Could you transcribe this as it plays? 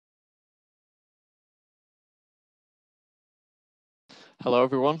Hello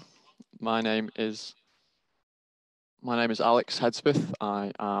everyone. My name is Alex Hedspeth.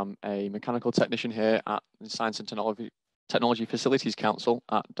 I am a mechanical technician here at the Science and Technology Facilities Council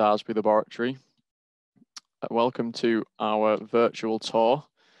at Daresbury Laboratory. Welcome to our virtual tour,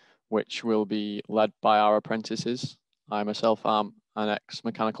 which will be led by our apprentices. I myself am an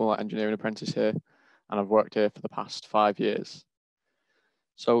ex-mechanical engineering apprentice here, and I've worked here for the past 5 years.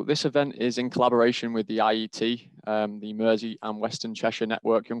 So this event is in collaboration with the IET, the Mersey and Western Cheshire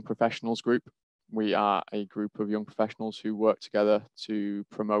Network Young Professionals Group. We are a group of young professionals who work together to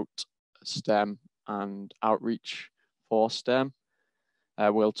promote STEM and outreach for STEM.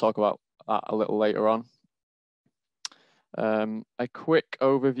 We'll talk about that a little later on. A quick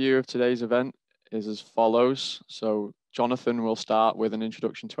overview of today's event is as follows. So Jonathan will start with an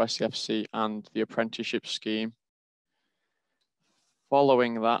introduction to STFC and the apprenticeship scheme.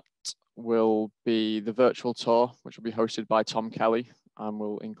 Following that will be the virtual tour, which will be hosted by Tom Kelly and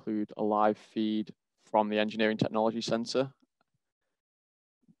will include a live feed from the Engineering Technology Centre.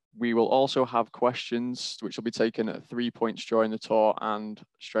 We will also have questions which will be taken at 3 points during the tour and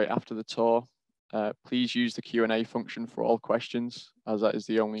straight after the tour. Please use the Q&A function for all questions, as that is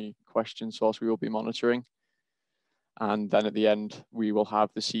the only question source we will be monitoring. And then at the end, we will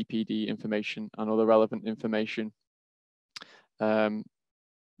have the CPD information and other relevant information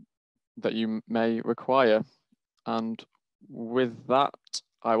that you may require. And with that,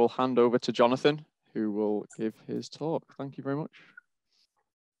 I will hand over to Jonathan, who will give his talk. Thank you very much.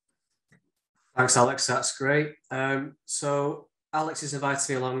 Thanks, Alex. That's great. So Alex has invited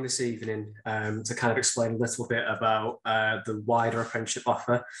me along this evening to kind of explain a little bit about the wider apprenticeship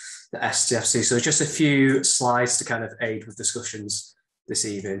offer, the STFC. So just a few slides to kind of aid with discussions this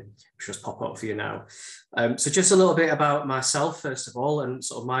evening, which just pop up for you now. So just a little bit about myself, first of all, and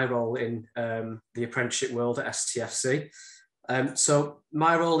sort of my role in the apprenticeship world at STFC. So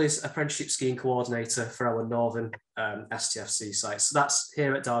my role is apprenticeship scheme coordinator for our northern STFC sites. So that's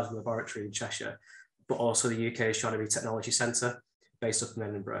here at Daresbury Laboratory in Cheshire, but also the UK Astronomy Technology Centre based up in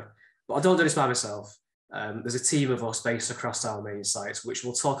Edinburgh. But I don't do this by myself. There's a team of us based across our main sites, which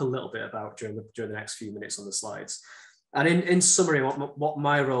we'll talk a little bit about during the next few minutes on the slides. And in summary, what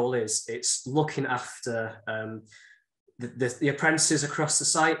my role is, it's looking after the apprentices across the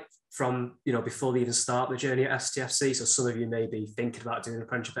site from, before they even start the journey at STFC. So some of you may be thinking about doing an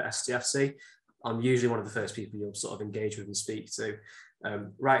apprenticeship at STFC. I'm usually one of the first people you'll sort of engage with and speak to,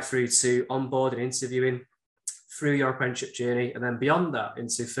 right through to onboard and interviewing, through your apprenticeship journey, and then beyond that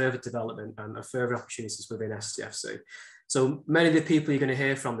into further development and further opportunities within STFC. So many of the people you're going to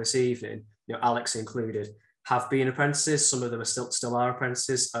hear from this evening, Alex included, have been apprentices. Some of them are still are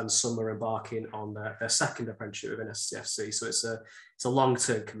apprentices, and some are embarking on their second apprenticeship within STFC. So it's a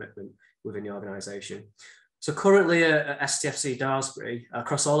long-term commitment within the organisation. So currently at STFC Daresbury,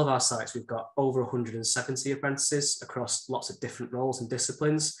 across all of our sites, we've got over 170 apprentices across lots of different roles and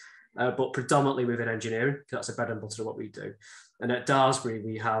disciplines, but predominantly within engineering, because that's the bread and butter of what we do. And at Daresbury,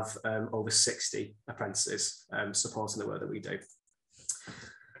 we have over 60 apprentices supporting the work that we do.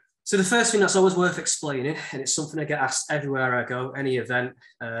 So the first thing that's always worth explaining, and it's something I get asked everywhere I go, any event,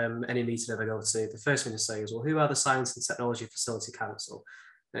 any meeting I go to, the first thing to say is, well, who are the Science and Technology Facility Council?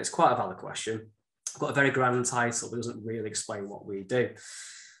 And it's quite a valid question. I've got a very grand title, but it doesn't really explain what we do.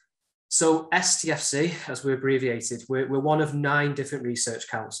 So STFC, as we're abbreviated, we're one of 9 different research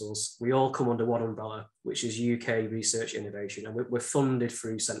councils. We all come under one umbrella, which is UK Research Innovation, and we're funded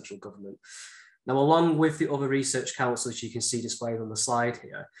through central government. Now, along with the other research councils you can see displayed on the slide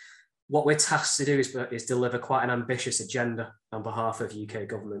here, what we're tasked to do is deliver quite an ambitious agenda on behalf of UK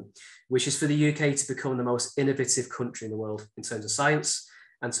government, which is for the UK to become the most innovative country in the world in terms of science,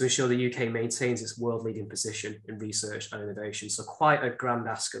 and to ensure the UK maintains its world-leading position in research and innovation. So quite a grand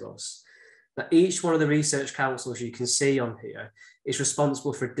ask of us. Now, each one of the research councils you can see on here is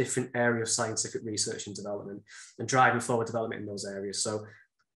responsible for a different area of scientific research and development and driving forward development in those areas. So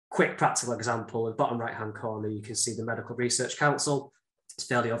quick practical example, in the bottom right-hand corner, you can see the Medical Research Council. It's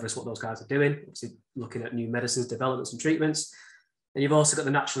fairly obvious what those guys are doing, obviously looking at new medicines, developments and treatments. And you've also got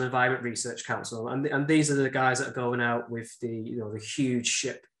the Natural Environment Research Council. And these are the guys that are going out with the huge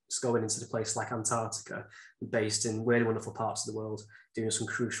ships going into the place like Antarctica, based in really wonderful parts of the world, doing some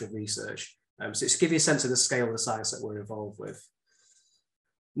crucial research. So it's to give you a sense of the scale of the science that we're involved with.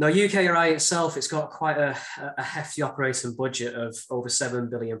 Now, UKRI itself, it's got quite a hefty operating budget of over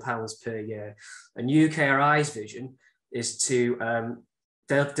 £7 billion per year. And UKRI's vision is to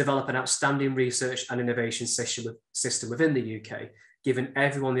develop an outstanding research and innovation system within the UK, giving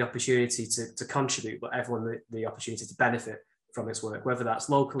everyone the opportunity to contribute, but everyone the opportunity to benefit from its work, whether that's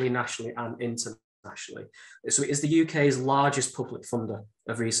locally, nationally, and internationally. So it is the UK's largest public funder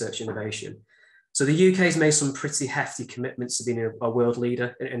of research innovation. So the UK has made some pretty hefty commitments to being a world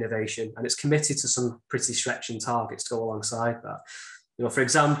leader in innovation, and it's committed to some pretty stretching targets to go alongside that. You know, for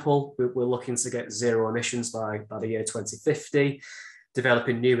example, we're looking to get zero emissions by the year 2050,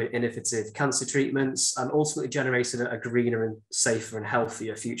 developing new and innovative cancer treatments, and ultimately generating a greener and safer and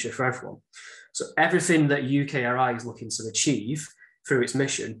healthier future for everyone. So everything that UKRI is looking to achieve through its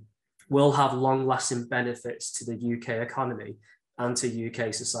mission will have long-lasting benefits to the UK economy and to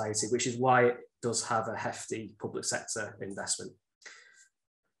UK society, which is why it does have a hefty public sector investment.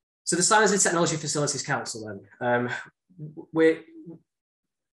 So the Science and Technology Facilities Council then,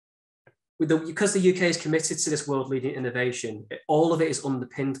 because the UK is committed to this world-leading innovation, all of it is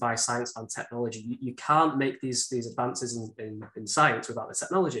underpinned by science and technology. You can't make these advances in science without the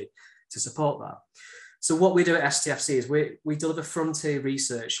technology to support that. So what we do at STFC is we deliver frontier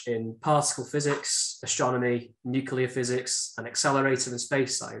research in particle physics, astronomy, nuclear physics, and accelerator and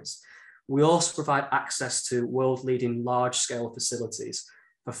space science. We also provide access to world-leading large-scale facilities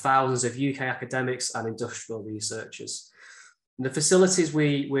for thousands of UK academics and industrial researchers. And the facilities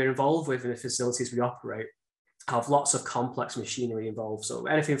we're involved with and the facilities we operate have lots of complex machinery involved. So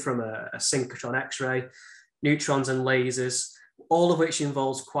anything from a synchrotron X-ray, neutrons and lasers, all of which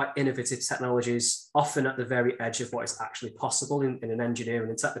involves quite innovative technologies, often at the very edge of what is actually possible in an engineering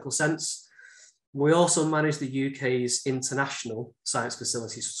and technical sense. We also manage the UK's international science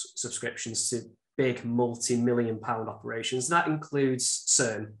facilities subscriptions to big multi-million-pound operations. That includes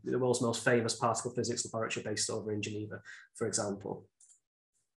CERN, the world's most famous particle physics laboratory based over in Geneva, for example.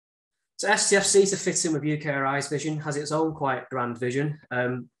 So STFC, to fit in with UKRI's vision, has its own quite grand vision,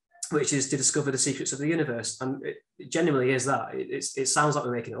 which is to discover the secrets of the universe. And it genuinely is that. It sounds like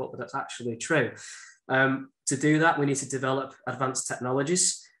we're making it up, but that's actually true. To do that, we need to develop advanced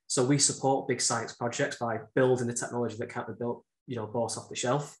technologies. So we support big science projects by building the technology that can't be built, bought off the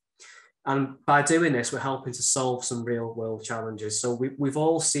shelf. And by doing this, we're helping to solve some real world challenges. So we've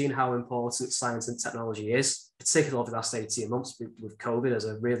all seen how important science and technology is, particularly over the last 18 months with COVID as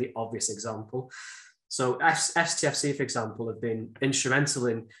a really obvious example. So STFC, for example, have been instrumental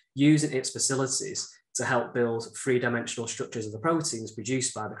in using its facilities to help build three-dimensional structures of the proteins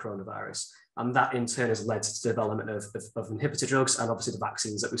produced by the coronavirus. And that in turn has led to the development of inhibitor drugs and obviously the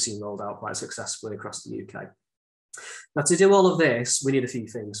vaccines that we've seen rolled out quite successfully across the UK. Now, to do all of this, we need a few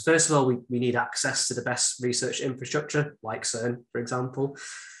things. First of all, we need access to the best research infrastructure, like CERN, for example.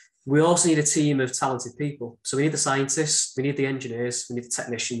 We also need a team of talented people. So we need the scientists, we need the engineers, we need the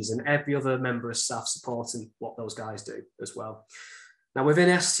technicians, and every other member of staff supporting what those guys do as well. Now, within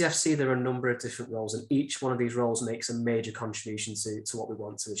STFC, there are a number of different roles, and each one of these roles makes a major contribution to what we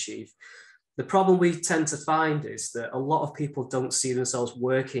want to achieve. The problem we tend to find is that a lot of people don't see themselves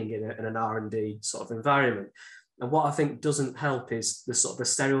working in an R&D sort of environment. And what I think doesn't help is the sort of the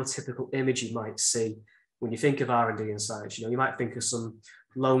stereotypical image you might see when you think of R&D in science. You might think of some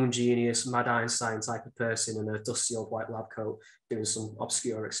lone genius, mad Einstein type of person in a dusty old white lab coat doing some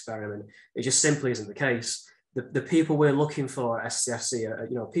obscure experiment. It just simply isn't the case. The people we're looking for at STFC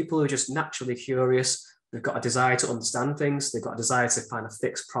are people who are just naturally curious. They've got a desire to understand things. They've got a desire to kind of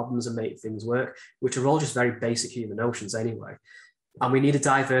fix problems and make things work, which are all just very basic human notions anyway. And we need a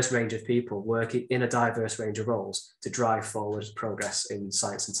diverse range of people working in a diverse range of roles to drive forward progress in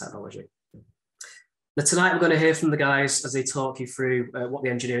science and technology. Now, tonight we're going to hear from the guys as they talk you through what the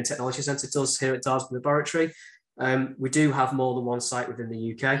Engineering Technology Centre does here at Daresbury Laboratory. We do have more than one site within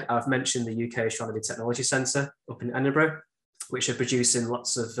the UK. I've mentioned the UK Astronomy Technology Centre up in Edinburgh, which are producing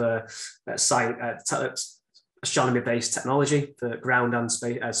lots of astronomy-based technology for ground and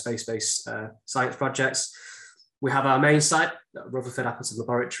space-based science projects. We have our main site, Rutherford Appleton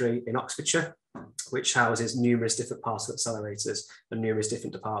Laboratory in Oxfordshire, which houses numerous different particle accelerators and numerous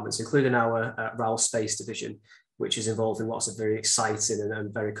different departments, including our RAL Space Division, which is involved in lots of very exciting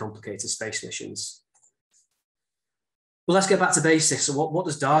and very complicated space missions. Well, let's get back to basics. So what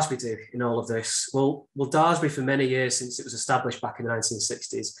does Daresbury do in all of this? Well, Daresbury, for many years since it was established back in the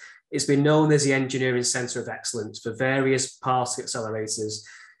 1960s, it's been known as the Engineering Centre of Excellence for various particle accelerators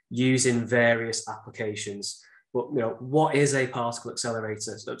using various applications. But what is a particle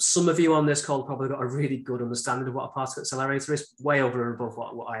accelerator? So some of you on this call probably got a really good understanding of what a particle accelerator is, way over and above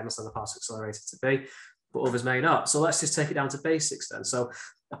what I understand a particle accelerator to be, but others may not. So let's just take it down to basics then. So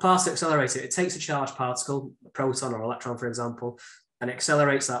a particle accelerator, it takes a charged particle, a proton or electron, for example, and it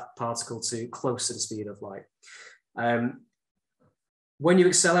accelerates that particle to close to the speed of light. When you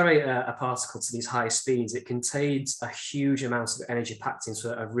accelerate a particle to these high speeds, it contains a huge amount of energy packed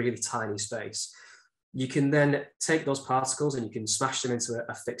into a really tiny space. You can then take those particles and you can smash them into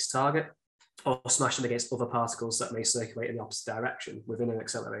a fixed target, or smash them against other particles that may circulate in the opposite direction within an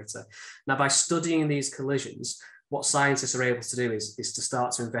accelerator. Now, by studying these collisions, what scientists are able to do is to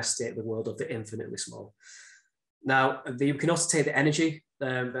start to investigate the world of the infinitely small. Now, you can also take the energy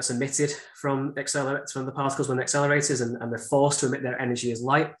that's emitted from the particles when accelerators, and they're forced to emit their energy as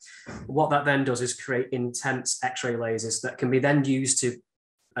light. What that then does is create intense X-ray lasers that can be then used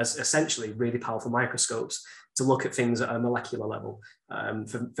as essentially really powerful microscopes to look at things at a molecular level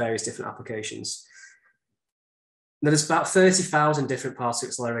for various different applications. Now, there's about 30,000 different particle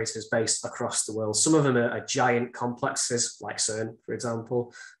accelerators based across the world. Some of them are giant complexes, like CERN, for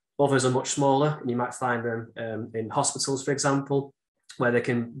example. Others are much smaller, and you might find them in hospitals, for example, where they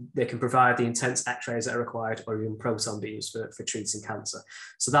can provide the intense X-rays that are required, or even proton beams for treating cancer.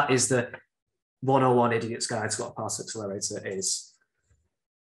 So that is the 101 idiot's guide to what a particle accelerator is.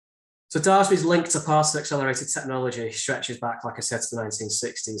 So Daresbury's link to particle accelerator technology stretches back, like I said, to the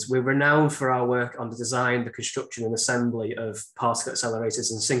 1960s. We're renowned for our work on the design, the construction and assembly of particle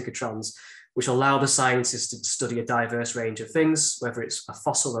accelerators and synchrotrons, which allow the scientists to study a diverse range of things, whether it's a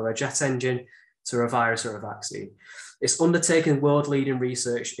fossil or a jet engine, to a virus or a vaccine. It's undertaken world-leading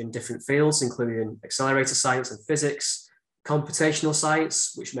research in different fields, including accelerator science and physics, computational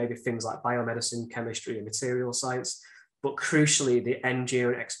science, which may be things like biomedicine, chemistry, and material science, but crucially, the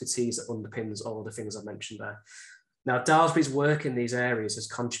engineering expertise that underpins all the things I've mentioned there. Now, Daresbury's work in these areas has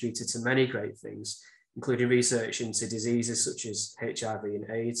contributed to many great things, including research into diseases such as HIV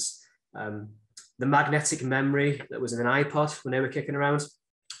and AIDS. The magnetic memory that was in an iPod when they were kicking around,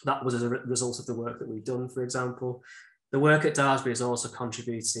 that was as a result of the work that we've done, for example. The work at Daresbury has also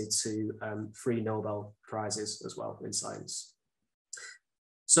contributed to 3 Nobel Prizes as well in science.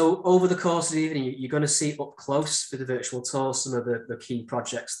 So over the course of the evening, you're going to see up close for the virtual tour some of the key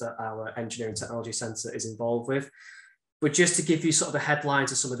projects that our Engineering Technology Centre is involved with. But just to give you sort of the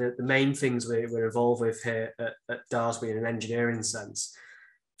headlines of some of the main things we're involved with here at Daresbury in an engineering sense.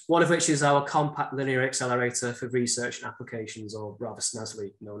 One of which is our compact linear accelerator for research and applications, or rather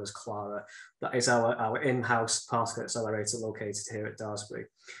snazily known as Clara. That is our in-house particle accelerator located here at Daresbury.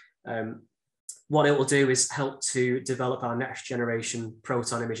 What it will do is help to develop our next generation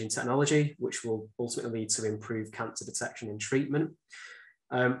proton imaging technology, which will ultimately lead to improved cancer detection and treatment.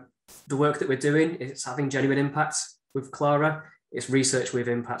 The work that we're doing is having genuine impact with Clara. It's research with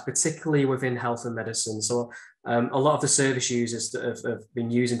impact, particularly within health and medicine. So a lot of the service users that have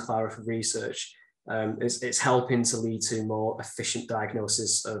been using Clara for research, it's helping to lead to more efficient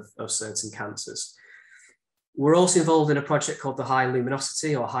diagnosis of certain cancers. We're also involved in a project called the High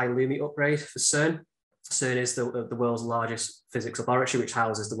Luminosity or High Lumi upgrade for CERN. CERN is the world's largest physics laboratory, which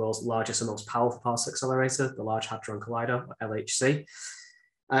houses the world's largest and most powerful particle accelerator, the Large Hadron Collider, or LHC.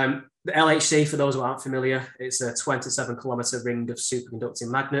 The LHC, for those who aren't familiar, it's a 27-kilometer ring of superconducting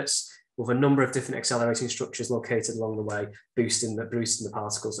magnets with a number of different accelerating structures located along the way, boosting the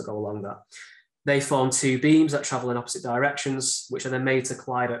particles that go along that. They form 2 beams that travel in opposite directions, which are then made to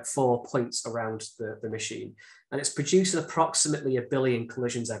collide at 4 points around the machine. And it's producing approximately 1 billion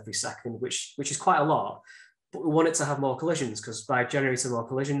collisions every second, which is quite a lot. But we want it to have more collisions, because by generating more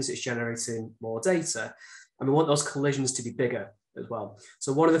collisions, it's generating more data. And we want those collisions to be bigger as well.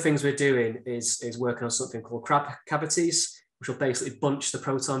 So one of the things we're doing is working on something called crab cavities, which will basically bunch the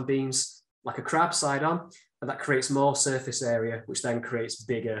proton beams like a crab side on. And that creates more surface area, which then creates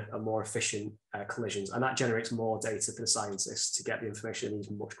bigger and more efficient collisions. And that generates more data for the scientists to get the information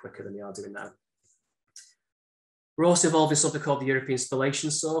even much quicker than they are doing now. We're also involved in something called the European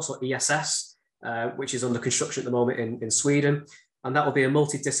Spallation Source, or ESS, which is under construction at the moment in Sweden. And that will be a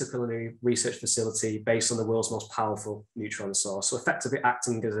multidisciplinary research facility based on the world's most powerful neutron source. So effectively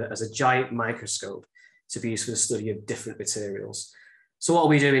acting as a giant microscope to be used for the study of different materials. So what are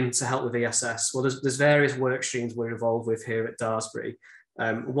we doing to help with ESS? Well, there's various work streams we're involved with here at Daresbury.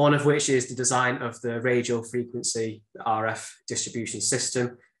 One of which is the design of the radio frequency RF distribution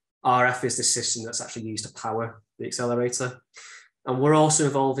system. RF is the system that's actually used to power the accelerator. And we're also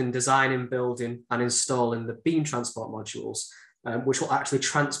involved in designing, building and installing the beam transport modules, which will actually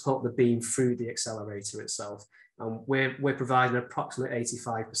transport the beam through the accelerator itself. And we're providing approximately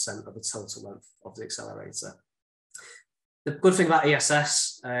 85% of the total length of the accelerator. The good thing about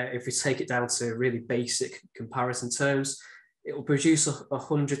ESS, if we take it down to really basic comparison terms, it will produce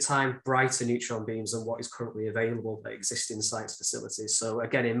 100 times brighter neutron beams than what is currently available at existing science facilities. So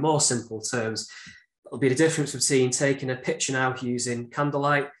again, in more simple terms, it'll be the difference between taking a picture now using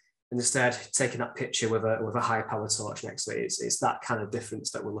candlelight and instead taking that picture with a high power torch next to it. It's that kind of difference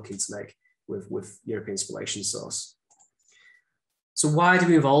that we're looking to make with European Spallation Source. So why do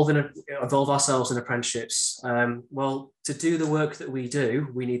we involve ourselves in apprenticeships? Well, to do the work that we do,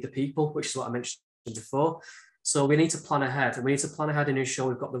 we need the people, which is what I mentioned before. So we need to plan ahead, and we need to plan ahead and ensure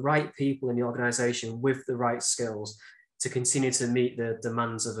we've got the right people in the organisation with the right skills to continue to meet the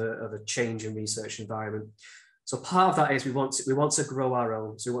demands of a change in research environment. So part of that is we want to grow our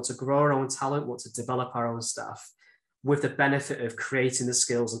own. So we want to grow our own talent, want to develop our own staff, with the benefit of creating the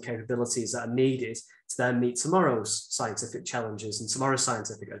skills and capabilities that are needed to then meet tomorrow's scientific challenges and tomorrow's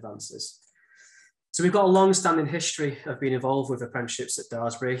scientific advances. So we've got a long-standing history of being involved with apprenticeships at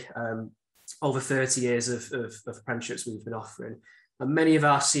Daresbury, over 30 years of apprenticeships we've been offering. And many of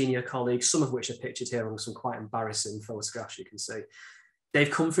our senior colleagues, some of which are pictured here on some quite embarrassing photographs you can see,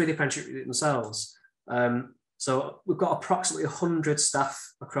 they've come through the apprenticeship themselves. So we've got approximately 100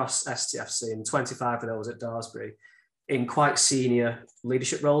 staff across STFC and 25 of those at Daresbury in quite senior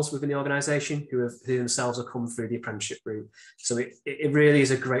leadership roles within the organisation who themselves have come through the apprenticeship route. So it really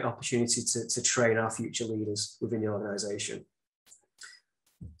is a great opportunity to train our future leaders within the organisation.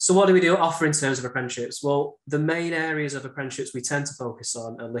 So what do we offer in terms of apprenticeships? Well, the main areas of apprenticeships we tend to focus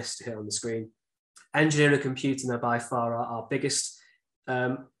on are listed here on the screen. Engineering and computing are by far our biggest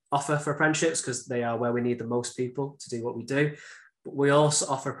offer for apprenticeships because they are where we need the most people to do what we do. But we also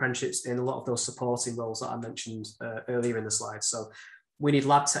offer apprenticeships in a lot of those supporting roles that I mentioned earlier in the slide. So we need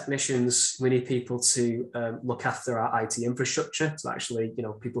lab technicians, we need people to look after our IT infrastructure, so actually,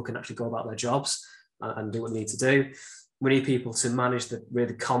 people can actually go about their jobs and do what they need to do. We need people to manage the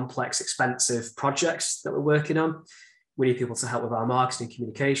really complex, expensive projects that we're working on. We need people to help with our marketing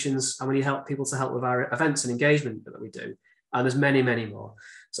communications, and we need people to help with our events and engagement that we do. And there's many, many more.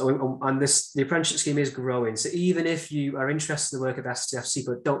 So, the apprenticeship scheme is growing. So even if you are interested in the work of STFC,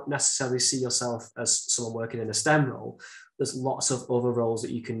 but don't necessarily see yourself as someone working in a STEM role, there's lots of other roles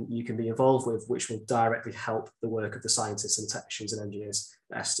that you can be involved with, which will directly help the work of the scientists and technicians and engineers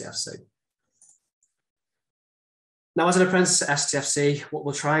at STFC. Now, as an apprentice at STFC, what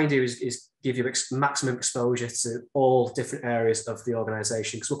we'll try and do is give you maximum exposure to all different areas of the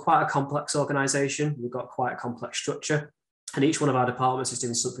organisation, because we're quite a complex organisation. We've got quite a complex structure, and each one of our departments is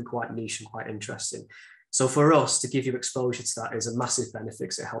doing something quite niche and quite interesting. So for us to give you exposure to that is a massive benefit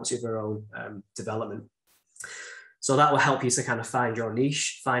because it helps you with your own development. So that will help you to kind of find your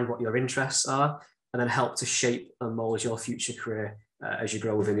niche, find what your interests are, and then help to shape and mould your future career as you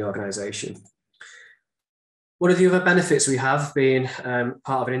grow within the organisation. One of the other benefits we have being part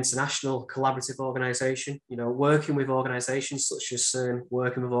of an international collaborative organisation, working with organisations such as CERN,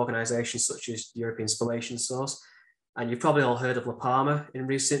 working with organisations such as European Spallation Source, and you've probably all heard of La Palma in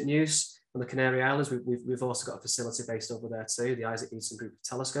recent news on the Canary Islands. We've also got a facility based over there too, the Isaac Newton Group of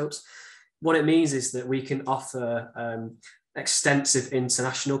Telescopes. What it means is that we can offer extensive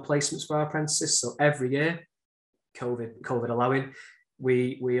international placements for our apprentices. So every year, COVID allowing,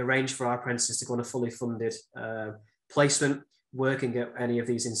 we arrange for our apprentices to go on a fully funded placement, working at any of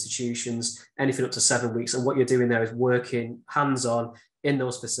these institutions, anything up to 7 weeks. And what you're doing there is working hands-on in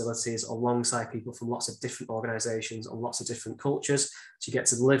those facilities alongside people from lots of different organisations and lots of different cultures. So you get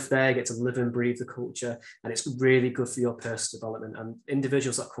to live there, you get to live and breathe the culture, and it's really good for your personal development. And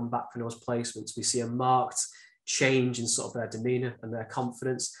individuals that come back from those placements, we see a marked change in sort of their demeanour and their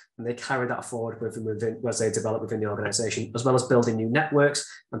confidence, and they carry that forward with them as they develop within the organisation, as well as building new networks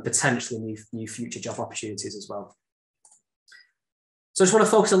and potentially new future job opportunities as well. So I just want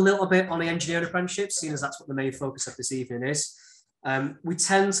to focus a little bit on the engineering apprenticeships, seeing as that's what the main focus of this evening is. We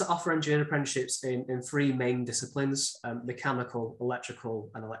tend to offer engineering apprenticeships in three main disciplines: mechanical,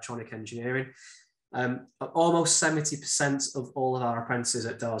 electrical, and electronic engineering. Almost 70% of all of our apprentices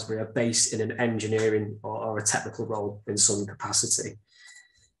at Daresbury are based in an engineering or a technical role in some capacity.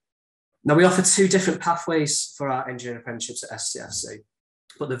 Now, we offer two different pathways for our engineering apprenticeships at STFC,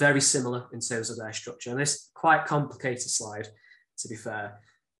 but they're very similar in terms of their structure. And this quite complicated slide, to be fair,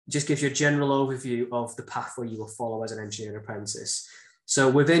 just gives you a general overview of the pathway you will follow as an engineering apprentice. So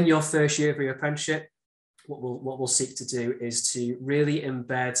within your first year of your apprenticeship, what we'll seek to do is to really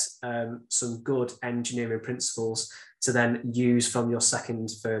embed some good engineering principles to then use from your second,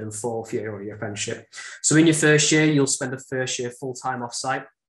 third and fourth year of your apprenticeship. So in your first year, you'll spend the first year full-time off-site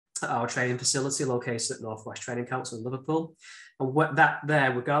at our training facility located at North West Training Council in Liverpool. And what that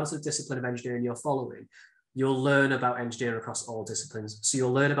there, regardless of the discipline of engineering you're following, you'll learn about engineering across all disciplines. So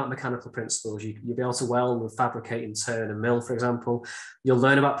you'll learn about mechanical principles. You'll be able to weld and fabricate and turn and mill, for example. You'll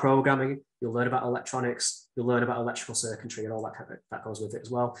learn about programming. You'll learn about electronics. You'll learn about electrical circuitry and all that goes with it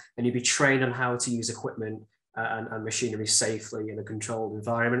as well. And you'll be trained on how to use equipment and machinery safely in a controlled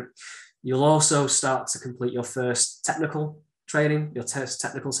environment. You'll also start to complete your first technical training, your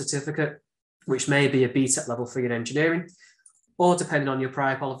technical certificate, which may be a BTEC level 3 in engineering, or depending on your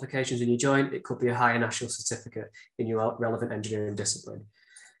prior qualifications when you join, it could be a higher national certificate in your relevant engineering discipline.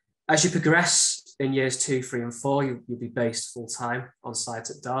 As you progress in years 2, 3, and 4, you'll be based full-time on site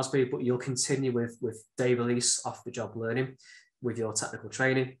at Daresbury, but you'll continue with day release off-the-job learning with your technical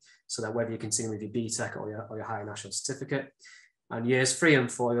training, so that whether you continue with your BTEC or your higher national certificate. And years 3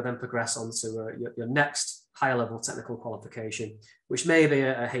 and 4, you'll then progress on to your next higher level technical qualification, which may be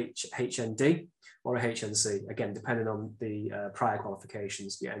a HND or a HNC, again, depending on the prior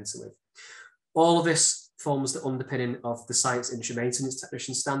qualifications you enter with. All of this forms the underpinning of the Science Industry Maintenance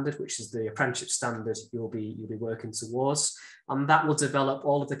Technician Standard, which is the apprenticeship standard you'll be working towards. And that will develop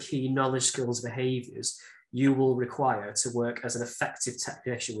all of the key knowledge, skills, behaviours you will require to work as an effective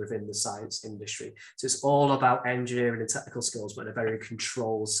technician within the science industry. So it's all about engineering and technical skills, but in a very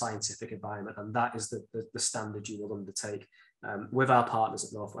controlled scientific environment. And that is the standard you will undertake with our partners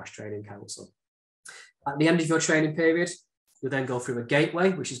at North West Training Council. At the end of your training period, you'll then go through a gateway,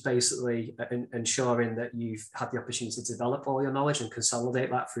 which is basically ensuring that you've had the opportunity to develop all your knowledge and consolidate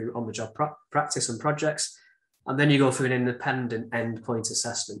that through on-the-job practice and projects. And then you go through an independent endpoint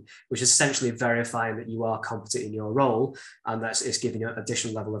assessment, which is essentially verifying that you are competent in your role, and it's giving you an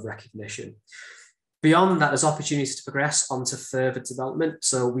additional level of recognition. Beyond that, there's opportunities to progress onto further development.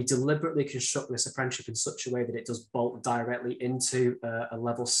 So we deliberately construct this apprenticeship in such a way that it does bolt directly into a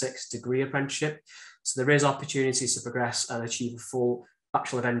level 6 degree apprenticeship. So there is opportunities to progress and achieve a full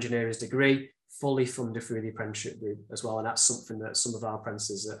Bachelor of Engineering degree, fully funded through the apprenticeship route as well. And that's something that some of our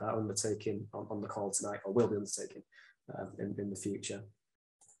apprentices are undertaking on the call tonight, or will be undertaking in the future.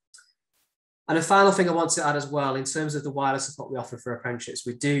 And a final thing I want to add as well, in terms of the wider support we offer for apprenticeships,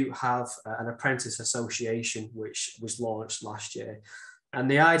 we do have an apprentice association, which was launched last year. And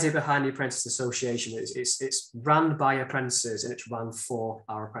the idea behind the Apprentice Association is it's run by apprentices and it's run for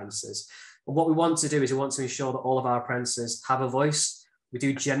our apprentices. And what we want to do is we want to ensure that all of our apprentices have a voice. We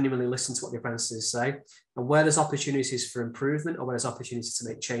do genuinely listen to what the apprentices say. And where there's opportunities for improvement, or where there's opportunities to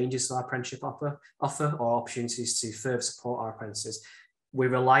make changes to our apprenticeship offer or opportunities to further support our apprentices, we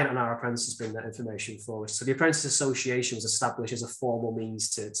rely on our apprentices bring that information forward. So the Apprentice Association was established as a formal means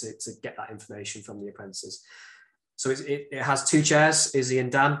to get that information from the apprentices. So it has 2 chairs, Izzy and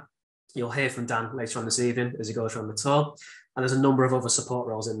Dan. You'll hear from Dan later on this evening as he goes around the tour. And there's a number of other support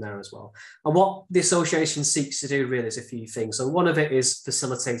roles in there as well. And what the association seeks to do really is a few things. So one of it is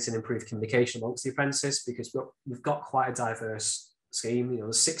facilitating improved communication amongst the apprentices, because we've got quite a diverse scheme. You know,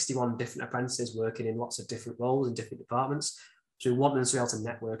 there's 61 different apprentices working in lots of different roles in different departments. So we want them to be able to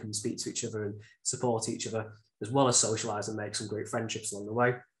network and speak to each other and support each other, as well as socialise and make some great friendships along the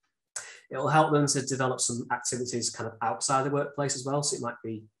way. It'll help them to develop some activities kind of outside the workplace as well. So it might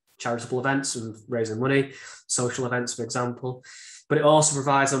be charitable events and raising money, social events, for example. But it also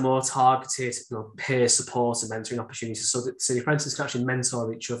provides a more targeted, peer support and mentoring opportunities, so the apprentices can actually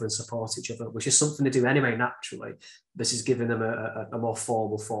mentor each other and support each other, which is something they do anyway naturally. This is giving them a more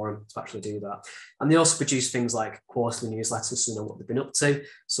formal forum to actually do that. And they also produce things like quarterly newsletters, so know what they've been up to,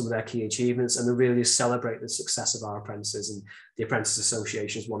 some of their key achievements, and they really celebrate the success of our apprentices. And the Apprentice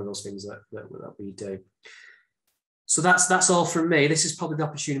Association is one of those things that we do. So that's all from me. This is probably the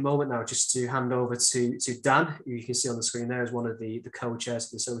opportune moment now just to hand over to Dan, who you can see on the screen there as one of the co-chairs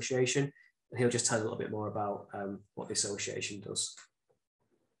of the association. And he'll just tell you a little bit more about what the association does.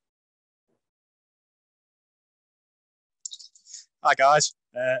 Hi guys,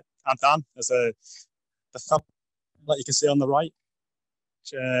 I'm Dan. There's the thumb that you can see on the right.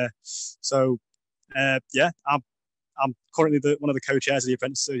 Yeah, I'm currently one of the co-chairs of the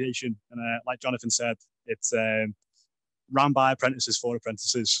Apprentice Association, and like Jonathan said, it's ran by apprentices for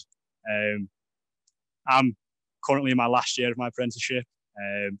apprentices. I'm currently in my last year of my apprenticeship,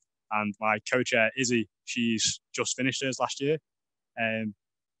 and my co-chair Izzy, she's just finished hers last year.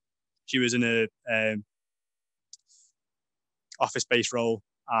 She was in a office-based role,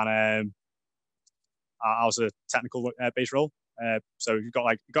 and I was a technical based role. So you've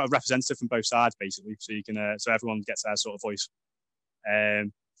got a representative from both sides basically, so you can so everyone gets their sort of voice.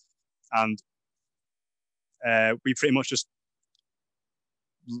 We pretty much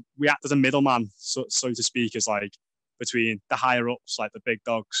we act as a middleman, so to speak, as like between the higher ups, like the big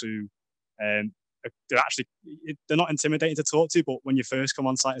dogs who they're not intimidating to talk to, but when you first come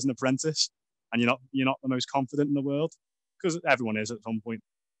on site as an apprentice and you're not the most confident in the world, because everyone is at some point,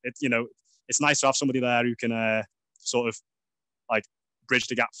 it's nice to have somebody there who can sort of like bridge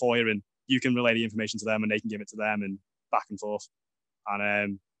the gap for you, and you can relay the information to them and they can give it to them, and back and forth.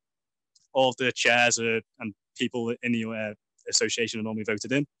 And all of the chairs and people in the association are normally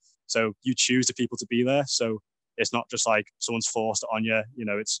voted in, so you choose the people to be there. So it's not just like someone's forced on you.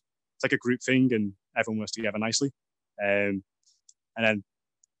 It's like a group thing, and everyone works together nicely. And then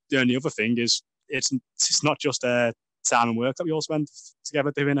the only other thing is it's not just time and work that we all spend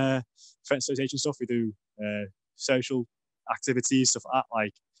together doing Apprentice Association stuff. We do social activities, stuff like that.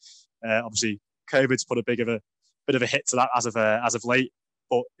 Like obviously, COVID's put a bit of a hit to that as of late,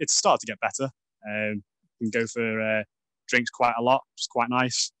 but it's started to get better. We can go for drinks quite a lot, which is quite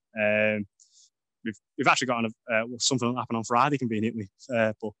nice. We've actually got something that happened on Friday conveniently,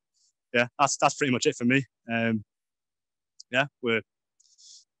 but yeah, that's pretty much it for me. Yeah, we're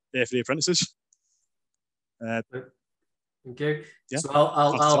here for the apprentices. Thank you. Yeah. So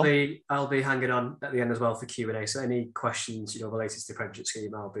I'll be hanging on at the end as well for Q&A. So any questions related to the apprenticeship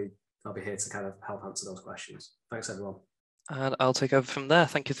scheme, I'll be here to kind of help answer those questions. Thanks everyone. And I'll take over from there.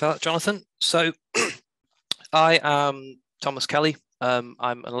 Thank you for that, Jonathan. So I am Thomas Kelly. I'm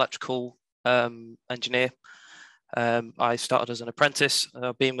an electrical engineer. I started as an apprentice.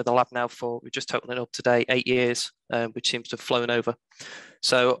 I've been with the lab now we're just totaling up today 8 years, which seems to have flown over.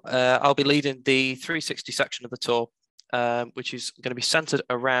 So I'll be leading the 360 section of the tour, which is going to be centered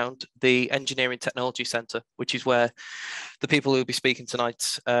around the Engineering Technology Centre, which is where the people who will be speaking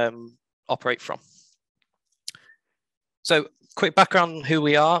tonight operate from. So quick background on who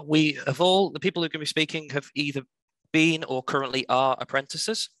we are. The people who are going to be speaking have either been or currently are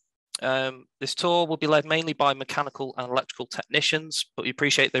apprentices. This tour will be led mainly by mechanical and electrical technicians, but we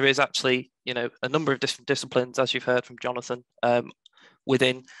appreciate there is actually, a number of different disciplines, as you've heard from Jonathan,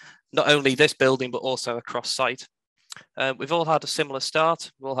 within not only this building, but also across site. We've all had a similar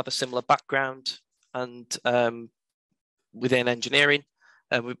start. We all have a similar background and within engineering.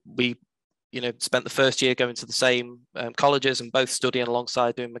 We spent the first year going to the same colleges and both studying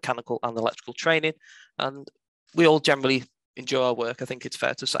alongside doing mechanical and electrical training. And we all generally enjoy our work, I think it's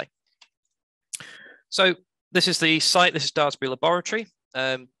fair to say. So this is the site. This is Daresbury Laboratory.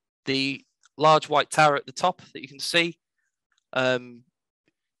 The large white tower at the top that you can see tends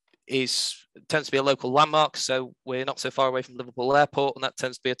to be a local landmark. So we're not so far away from Liverpool Airport, and that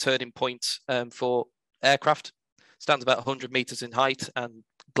tends to be a turning point for aircraft. Stands about 100 meters in height and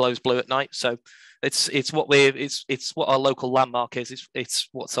glows blue at night. So it's what our local landmark is. It's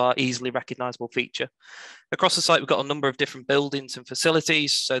what's our easily recognizable feature. Across the site, we've got a number of different buildings and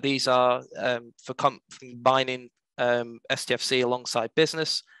facilities. So these are for combining STFC alongside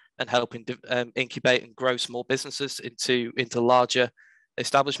business and helping incubate and grow small businesses into larger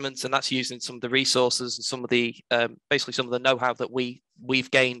establishments. And that's using some of the resources and some of the basically some of the know-how that we've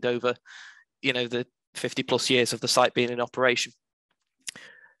gained over the 50 plus years of the site being in operation.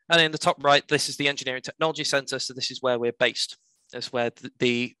 And in the top right, this is the Engineering Technology Centre. So this is where we're based. That's where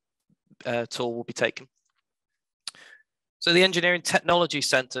the tour will be taken. So the Engineering Technology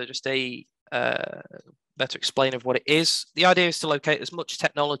Centre, just a better explain of what it is. The idea is to locate as much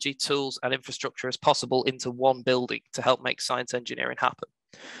technology, tools and infrastructure as possible into one building to help make science engineering happen.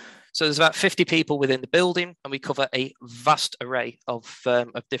 So there's about 50 people within the building, and we cover a vast array of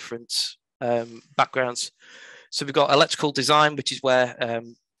different backgrounds. So we've got electrical design, which is where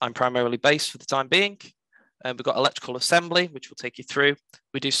I'm primarily based for the time being. We've got electrical assembly, which we'll take you through.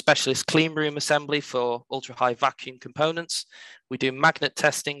 We do specialist clean room assembly for ultra high vacuum components. We do magnet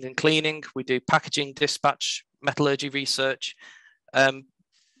testing and cleaning. We do packaging, dispatch, metallurgy research.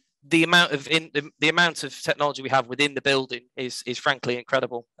 The amount of technology we have within the building is frankly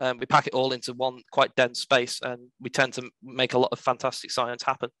incredible. We pack it all into one quite dense space, and we tend to make a lot of fantastic science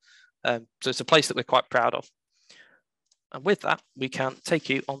happen. So it's a place that we're quite proud of. And with that, we can take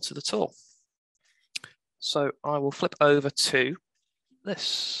you onto the tour. So I will flip over to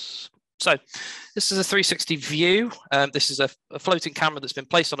this. So this is a 360 view. This is a floating camera that's been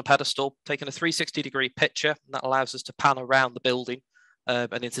placed on a pedestal, taking a 360-degree picture, and that allows us to pan around the building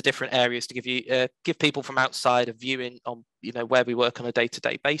and into different areas to give people from outside a viewing on where we work on a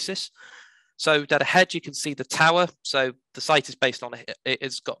day-to-day basis. So dead ahead, you can see the tower. So the site is based on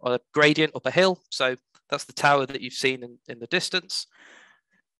it's got a gradient up a hill. So that's the tower that you've seen in the distance.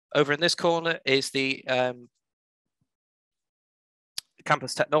 Over in this corner is the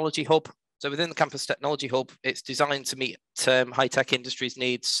Campus Technology Hub. So within the Campus Technology Hub, it's designed to meet high-tech industries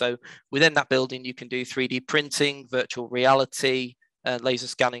needs. So within that building, you can do 3D printing, virtual reality, laser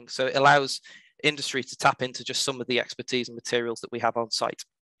scanning. So it allows industry to tap into just some of the expertise and materials that we have on site.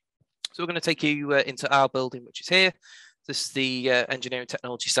 So we're going to take you into our building, which is here. This is the Engineering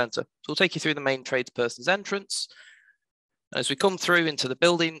Technology Centre. So we'll take you through the main tradesperson's entrance. As we come through into the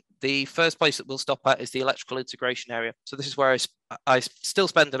building, the first place that we'll stop at is the electrical integration area. So this is where I still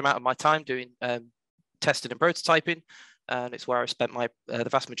spend an amount of my time doing testing and prototyping, and it's where I spent the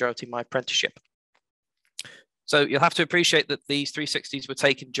vast majority of my apprenticeship. So you'll have to appreciate that these 360s were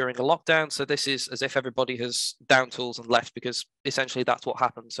taken during a lockdown. So this is as if everybody has down tools and left, because essentially that's what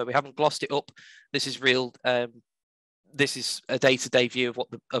happened. So we haven't glossed it up. This is real. This is a day-to-day view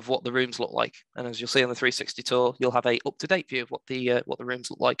of what the rooms look like. And as you'll see on the 360 tour, you'll have a up-to-date view of what the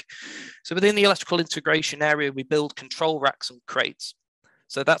rooms look like. So within the electrical integration area, we build control racks and crates.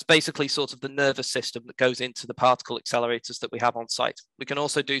 So that's basically sort of the nervous system that goes into the particle accelerators that we have on site. We can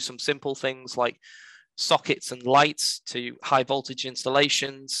also do some simple things like sockets and lights to high voltage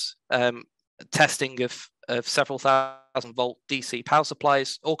installations, testing of several thousand volt DC power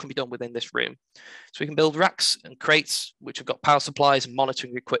supplies, all can be done within this room. So we can build racks and crates which have got power supplies and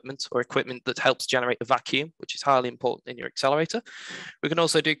monitoring equipment, or equipment that helps generate a vacuum, which is highly important in your accelerator. We can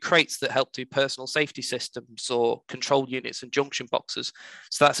also do crates that help do personal safety systems or control units and junction boxes.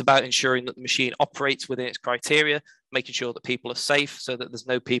 So that's about ensuring that the machine operates within its criteria, making sure that people are safe so that there's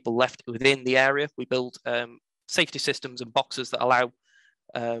no people left within the area. We build safety systems and boxes that allow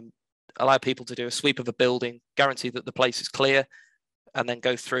people to do a sweep of a building, guarantee that the place is clear, and then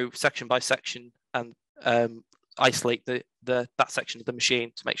go through section by section and isolate that section of the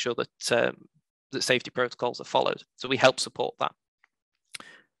machine to make sure that that safety protocols are followed. So we help support that.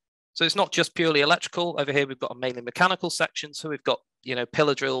 So it's not just purely electrical. Over here we've got a mainly mechanical section. So we've got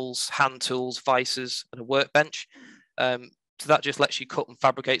pillar drills, hand tools, vices, and a workbench. So that just lets you cut and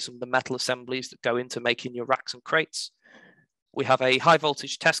fabricate some of the metal assemblies that go into making your racks and crates. We have a high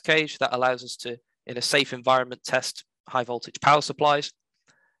voltage test cage that allows us to, in a safe environment, test high voltage power supplies.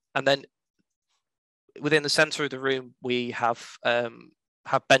 And then within the center of the room, we have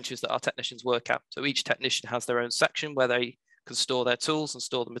benches that our technicians work at. So each technician has their own section where they can store their tools and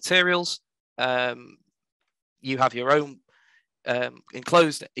store the materials. You have your own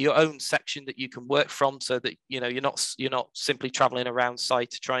enclosed, your own section that you can work from, so that you're not simply traveling around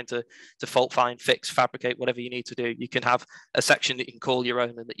site trying to fault find, fix, fabricate, whatever you need to do. You can have a section that you can call your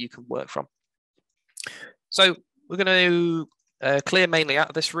own and that you can work from. So we're going to clear mainly out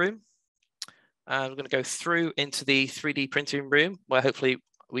of this room, and we're going to go through into the 3D printing room, where hopefully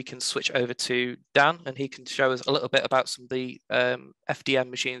we can switch over to Dan and he can show us a little bit about some of the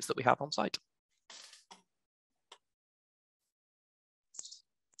FDM machines that we have on site.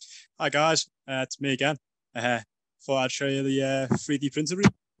 Hi guys, it's me again. Thought I'd show you the 3D printer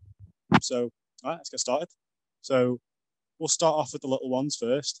room. So, all right, let's get started. So, we'll start off with the little ones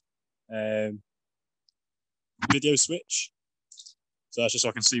first. Video switch. So that's just so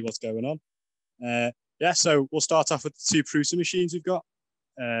I can see what's going on. Yeah, so we'll start off with the two Prusa machines we've got.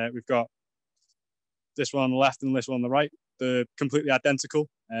 We've got this one on the left and this one on the right. They're completely identical.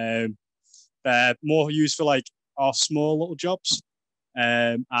 They're more used for like our small little jobs.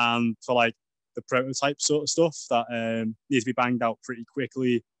 And for like the prototype sort of stuff that needs to be banged out pretty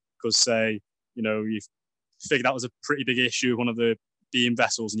quickly, because say you've figured that was a pretty big issue with one of the beam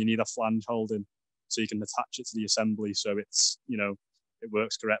vessels and you need a flange holding so you can attach it to the assembly so it's it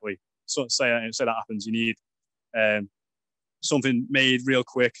works correctly. So say that happens, you need something made real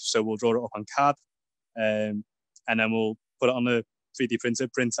quick, so we'll draw it up on CAD and then we'll put it on the 3D printer,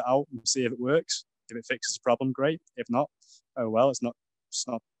 print it out and see if it works. If it fixes the problem, great. If not, oh well, it's not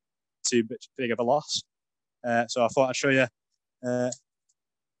too big of a loss. So I thought I'd show you.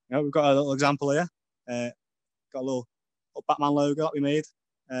 We've got a little example here. Got a little Batman logo that we made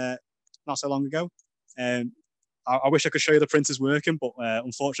not so long ago. I wish I could show you the printers working, but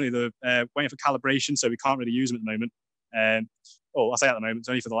unfortunately they're waiting for calibration, so we can't really use them at the moment. I say at the moment, it's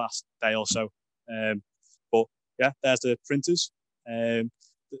only for the last day or so. But yeah, there's the printers. The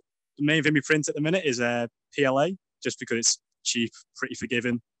main thing we print at the minute is PLA, just because it's cheap, pretty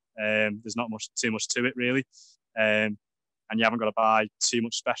forgiving. There's not too much to it really, and you haven't got to buy too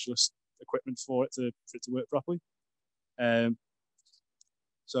much specialist equipment for it to work properly.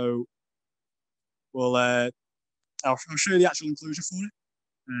 So we'll I'll show you the actual enclosure for it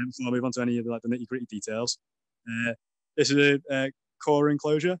before I move on to any of the nitty-gritty details. This is a core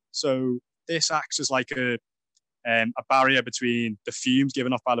enclosure, so this acts as like a barrier between the fumes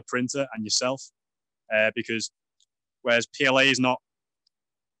given off by the printer and yourself, because whereas PLA is not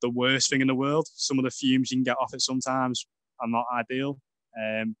the worst thing in the world, some of the fumes you can get off it sometimes are not ideal,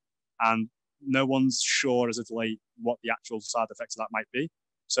 and no one's sure as of late what the actual side effects of that might be.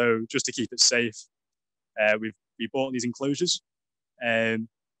 So just to keep it safe, we bought these enclosures, and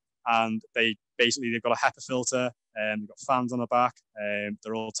they've got a HEPA filter, and they've got fans on the back,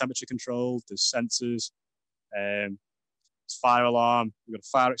 they're all temperature controlled, there's sensors, it's fire alarm, we've got a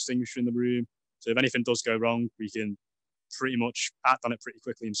fire extinguisher in the room, so if anything does go wrong, we can pretty much act on it pretty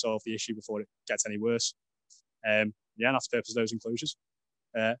quickly and solve the issue before it gets any worse. Yeah, and that's the purpose of those enclosures.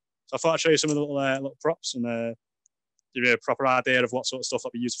 So So I thought I'd show you some of the little props and give you a proper idea of what sort of stuff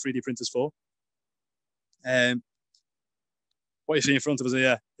that we use 3D printers for. What you see in front of us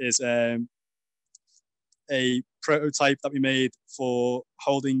here is a prototype that we made for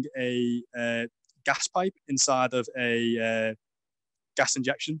holding a gas pipe inside of a gas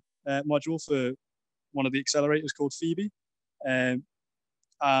injection module for one of the accelerators called Phoebe. And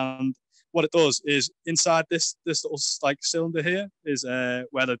what it does is inside this little like cylinder here is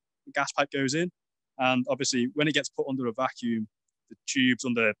where the gas pipe goes in. And obviously when it gets put under a vacuum, the tube's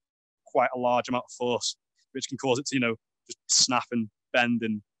under quite a large amount of force, which can cause it to, just snap and bend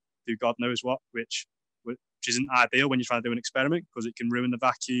and do God knows what, which isn't ideal when you're trying to do an experiment, because it can ruin the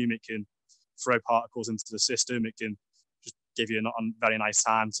vacuum, it can throw particles into the system, it can just give you not a very nice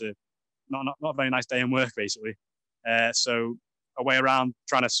time to, not a very nice day in work, basically. So a way around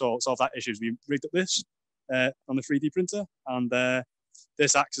trying to solve that issue is we rigged up this on the 3D printer, and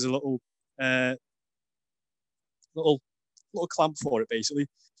this acts as a little clamp for it, basically.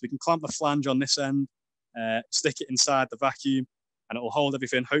 So we can clamp the flange on this end, stick it inside the vacuum, and it will hold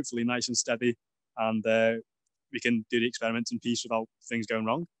everything hopefully nice and steady, and we can do the experiments in peace without things going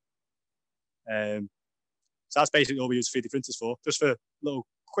wrong. So that's basically all we use 3D printers for, just for little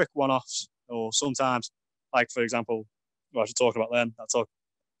quick one-offs, or sometimes, like for example, what I was talking about then, I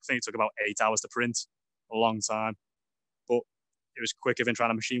think it took about 8 hours to print, a long time, but it was quicker than trying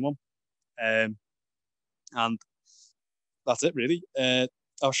to machine one. And that's it really.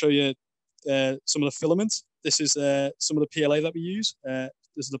 I'll show you some of the filaments. This is some of the PLA that we use.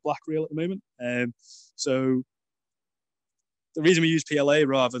 This is the black reel at the moment. So the reason we use PLA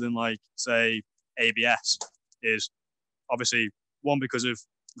rather than, like, say, ABS is obviously, one, because of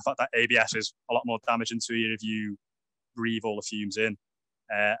the fact that ABS is a lot more damaging to you if you breathe all the fumes in.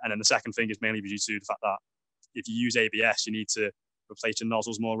 And then the second thing is mainly due to the fact that if you use ABS, you need to replace your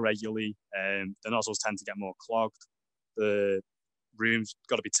nozzles more regularly. The nozzles tend to get more clogged. The room's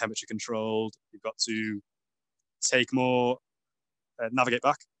got to be temperature controlled. You've got to take more, navigate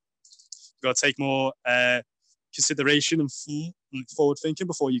back. You've got to take more consideration and forward thinking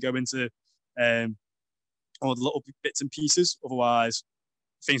before you go into all the little bits and pieces. Otherwise,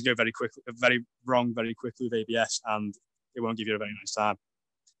 things go very wrong very quickly with ABS, and it won't give you a very nice time.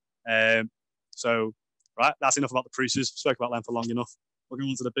 So, right, that's enough about the Pruses. Spoke about them for long enough. We'll go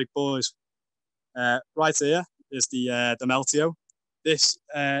on to the big boys. Right here is the Meltio. This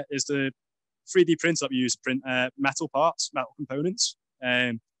is the 3D printer that we use to print metal parts, metal components.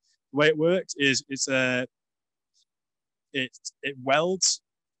 The way it works is it welds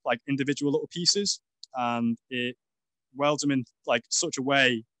like individual little pieces, and it welds them in like such a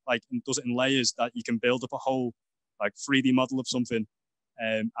way, like, and does it in layers that you can build up a whole like 3D model of something,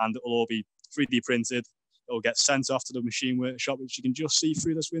 and it'll all be 3D printed. It'll get sent off to the machine workshop, which you can just see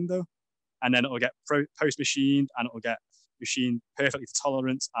through this window, and then it'll get post-machined, and it'll get machined perfectly to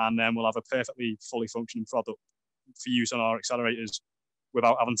tolerance, and then we'll have a perfectly fully functioning product for use on our accelerators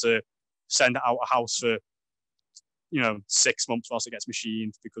without having to send it out of house for 6 months whilst it gets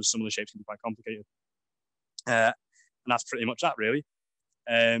machined, because some of the shapes can be quite complicated. And that's pretty much that, really.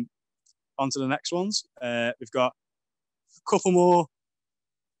 On to the next ones. We've got a couple more,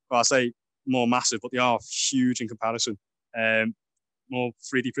 well, I say more massive, but they are huge in comparison. More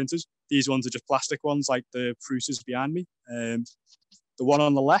 3D printers. These ones are just plastic ones, like the Pruses behind me. The one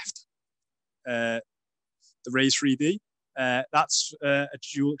on the left, the Raise 3D, that's a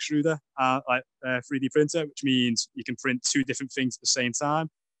dual extruder, like 3D printer, which means you can print two different things at the same time,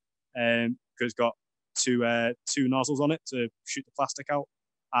 because it's got two nozzles on it to shoot the plastic out.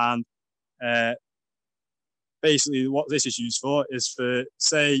 And basically what this is used for is for,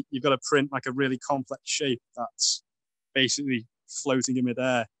 say you've got to print like a really complex shape that's basically floating in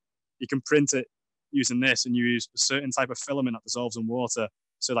midair. You can print it using this and use a certain type of filament that dissolves in water,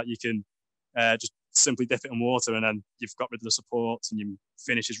 so that you can just simply dip it in water, and then you've got rid of the supports, and your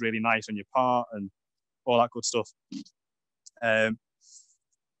finish is really nice on your part and all that good stuff. The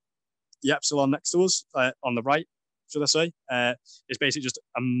Epsilon next to us, on the right, should I say, is basically just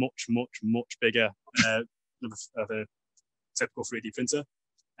a much, much, much bigger of a typical 3D printer.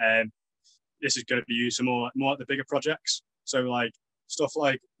 This is going to be used for more like the bigger projects. So like stuff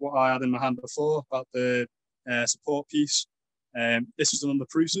like what I had in my hand before about the support piece. This was done on the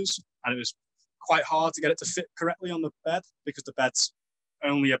Pruses, and it was quite hard to get it to fit correctly on the bed, because the bed's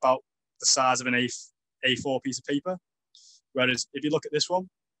only about the size of an A4 piece of paper. Whereas if you look at this one,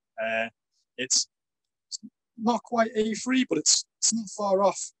 it's not quite A3, but it's not far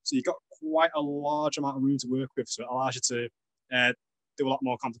off. So you've got quite a large amount of room to work with. So it allows you to do a lot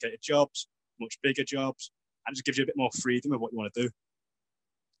more complicated jobs, much bigger jobs, and just gives you a bit more freedom of what you want to do.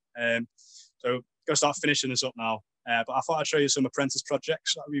 So go start finishing this up now. But I thought I'd show you some apprentice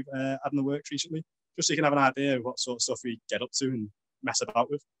projects that we've had in the works recently, just so you can have an idea of what sort of stuff we get up to and mess about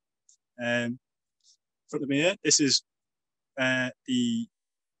with. In front of me here, this is the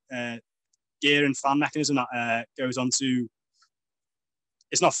gear and fan mechanism that goes onto.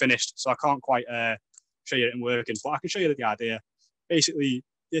 It's not finished, so I can't quite show you it in working, but I can show you the idea. Basically,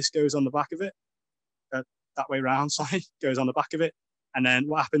 this goes on the back of it, that way round, sorry, goes on the back of it. And then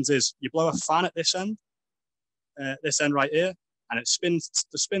what happens is you blow a fan at this end right here, and it spins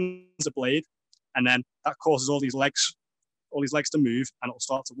a blade, and then that causes all these legs to move, and it'll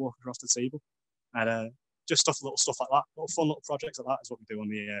start to walk across the table. And just little stuff like that, little fun little projects like that is what we do on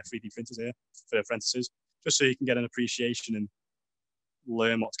the 3D printers here for apprentices, just so you can get an appreciation and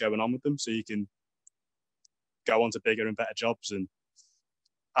learn what's going on with them, so you can go on to bigger and better jobs and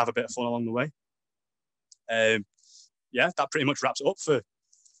have a bit of fun along the way. Yeah, that pretty much wraps it up for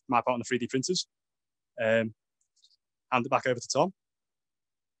my part on the 3D printers. Hand it back over to Tom.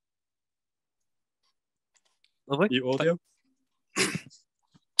 Lovely. Mute audio.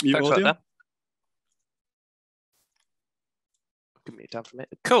 Mute audio. Give me down for a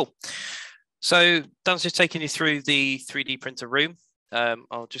minute. Cool. So Dan's just taking you through the 3D printer room.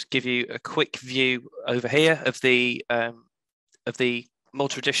 I'll just give you a quick view over here of the more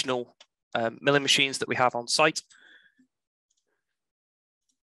traditional milling machines that we have on site.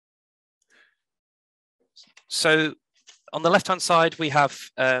 So on the left-hand side, we have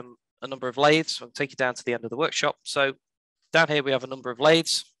a number of lathes. I'll take you down to the end of the workshop. So down here, we have a number of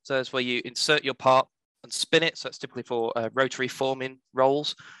lathes. So that's where you insert your part and spin it. So it's typically for rotary forming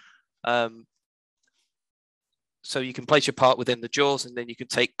rolls. So you can place your part within the jaws, and then you can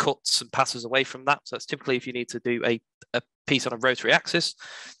take cuts and passes away from that. So that's typically if you need to do a piece on a rotary axis.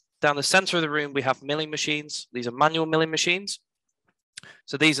 Down the center of the room, we have milling machines. These are manual milling machines.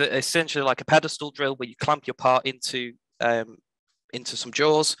 So these are essentially like a pedestal drill where you clamp your part into some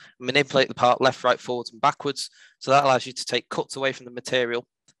jaws, manipulate the part left, right, forwards, and backwards. So that allows you to take cuts away from the material.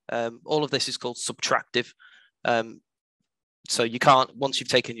 All of this is called subtractive. So you can't, once you've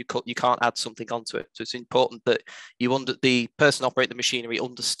taken your cut, you can't add something onto it. So it's important that the person operating the machinery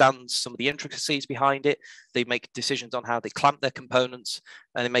understands some of the intricacies behind it. They make decisions on how they clamp their components,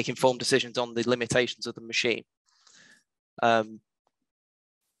 and they make informed decisions on the limitations of the machine.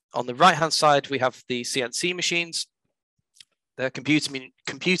 On the right-hand side, we have the CNC machines. They're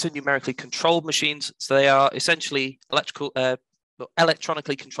computer numerically controlled machines. So they are essentially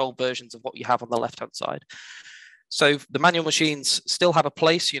electronically controlled versions of what you have on the left-hand side. So the manual machines still have a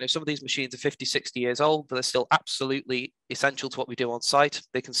place. You know, some of these machines are 50, 60 years old, but they're still absolutely essential to what we do on site.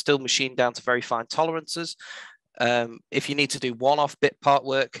 They can still machine down to very fine tolerances. If you need to do one-off bit part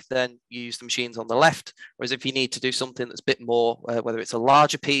work, then you use the machines on the left. Whereas if you need to do something that's a bit more, whether it's a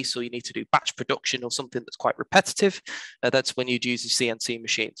larger piece or you need to do batch production or something that's quite repetitive, that's when you'd use the CNC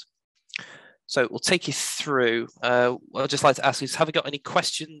machines. So we'll take you through. I'd just like to ask is, have we got any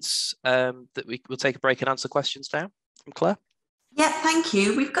questions that we'll take a break and answer questions now from Claire? Yeah, thank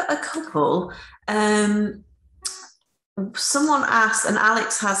you. We've got a couple. Someone asked, and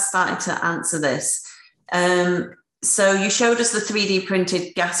Alex has started to answer this. So you showed us the 3D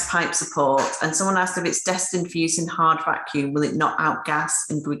printed gas pipe support, and someone asked if it's destined for use in hard vacuum. Will it not outgas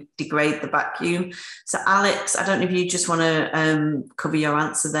and degrade the vacuum? So Alex, I don't know if you just want to cover your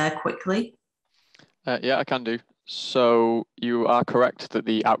answer there quickly. Yeah, I can do. So you are correct that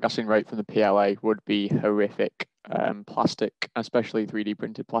the outgassing rate from the PLA would be horrific. Plastic, especially 3D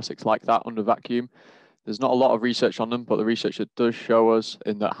printed plastics like that under vacuum. There's not a lot of research on them, but the research that does show us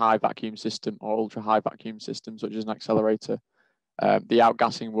in that high vacuum system or ultra high vacuum system, such as an accelerator, the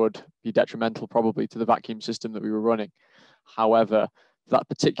outgassing would be detrimental probably to the vacuum system that we were running. However, that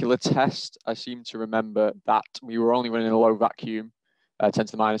particular test, I seem to remember that we were only running a low vacuum, 10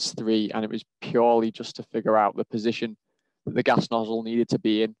 to the -3, and it was purely just to figure out the position that the gas nozzle needed to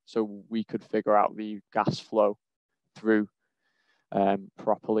be in so we could figure out the gas flow through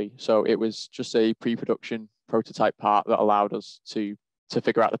properly. So it was just a pre-production prototype part that allowed us to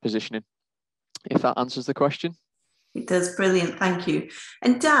figure out the positioning. If that answers the question. It does. Brilliant. Thank you.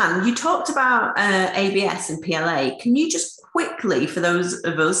 And Dan, you talked about ABS and PLA. Can you just quickly, for those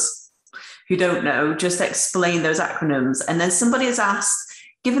of us who don't know, just explain those acronyms? And then somebody has asked,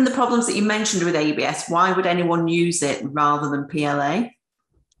 given the problems that you mentioned with ABS, why would anyone use it rather than PLA?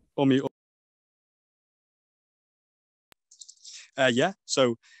 Yeah,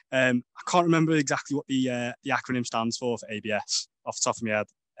 so I can't remember exactly what the acronym stands for ABS off the top of my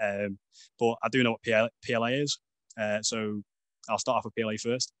head, but I do know what PLA is. So I'll start off with PLA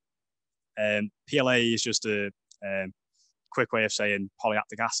first. PLA is just a quick way of saying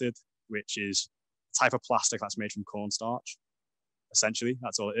polylactic acid, which is a type of plastic that's made from cornstarch. Essentially,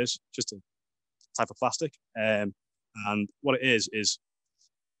 that's all it is, just a type of plastic. And what it is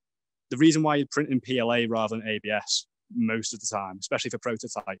the reason why you print in PLA rather than ABS most of the time, especially for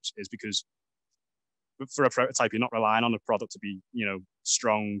prototypes, is because for a prototype, you're not relying on the product to be,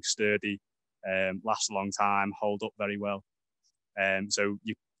 strong, sturdy, last a long time, hold up very well. So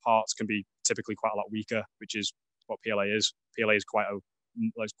your parts can be typically quite a lot weaker, which is what PLA is. PLA is quite a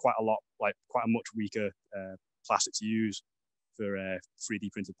much weaker plastic to use for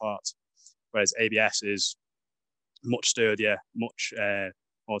 3D printed parts, whereas ABS is much sturdier, much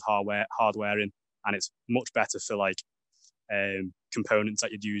more hard wearing, and it's much better for components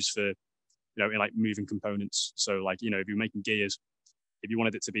that you'd use for, in like moving components. So if you're making gears, if you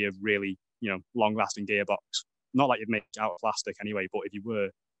wanted it to be a really, long lasting gearbox, not like you'd make it out of plastic anyway, but if you were,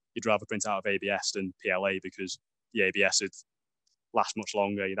 you'd rather print out of ABS than PLA, because the ABS would last much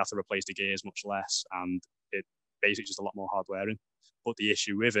longer. You'd have to replace the gears much less, and it basically just a lot more hard wearing. But the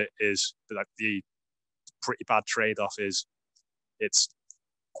issue with it is that the pretty bad trade-off is it's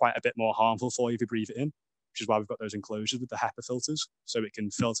quite a bit more harmful for you if you breathe it in, which is why we've got those enclosures with the HEPA filters, so it can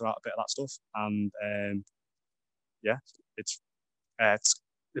filter out a bit of that stuff. And it's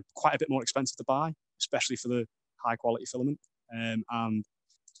quite a bit more expensive to buy, especially for the high quality filament, and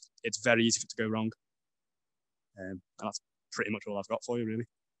it's very easy for it to go wrong. And that's pretty much all I've got for you, really.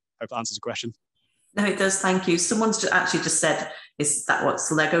 Hope that answers the question. No, it does. Thank you. Someone's actually just said, "Is that what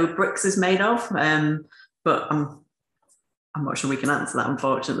Lego bricks is made of?" But I'm not sure we can answer that,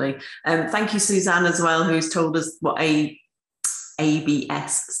 unfortunately. Thank you, Suzanne, as well, who's told us what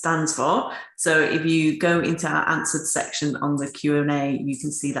ABS stands for. So if you go into our answered section on the Q&A, you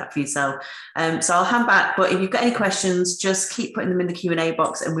can see that for yourself. So I'll hand back, but if you've got any questions, just keep putting them in the Q&A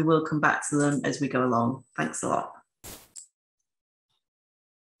box and we will come back to them as we go along. Thanks a lot.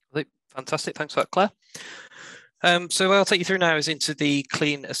 Fantastic, thanks for that, Claire. So what I'll take you through now is into the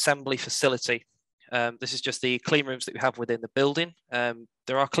clean assembly facility. This is just the clean rooms that we have within the building.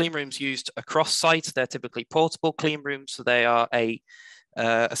 There are clean rooms used across site. They're typically portable clean rooms. So they are a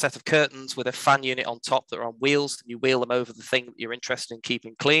set of curtains with a fan unit on top that are on wheels. You wheel them over the thing that you're interested in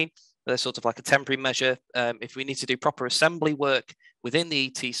keeping clean. They're sort of like a temporary measure. If we need to do proper assembly work within the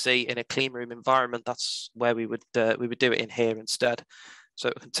ETC in a clean room environment, that's where we would do it in here instead. So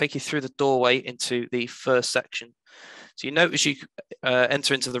I can take you through the doorway into the first section. So you notice you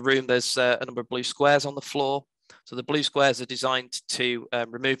enter into the room, there's a number of blue squares on the floor. So the blue squares are designed to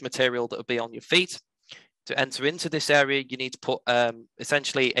remove material that will be on your feet. To enter into this area, you need to put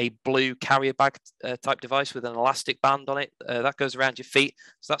essentially a blue carrier bag type device with an elastic band on it. That goes around your feet.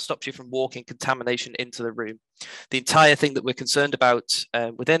 So that stops you from walking contamination into the room. The entire thing that we're concerned about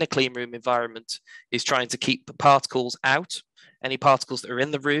within a clean room environment is trying to keep particles out. Any particles that are in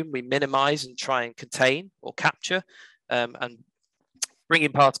the room, we minimize and try and contain or capture. And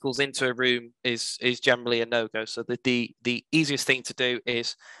bringing particles into a room is generally a no-go. So the easiest thing to do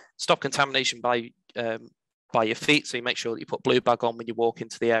is stop contamination by your feet. So you make sure that you put blue bag on when you walk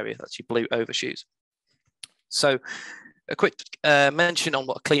into the area. That's your blue overshoes. So a quick mention on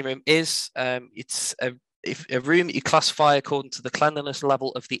what a clean room is. It's a room that you classify according to the cleanliness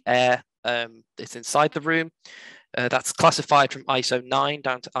level of the air that's inside the room. That's classified from ISO 9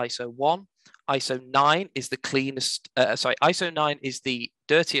 down to ISO 1. ISO 9 is the cleanest, ISO 9 is the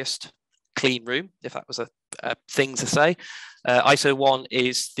dirtiest clean room, if that was a thing to say. ISO 1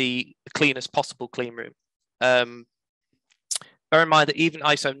 is the cleanest possible clean room. Bear in mind that even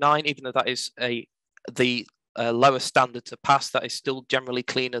ISO 9, even though that is the lowest standard to pass, that is still generally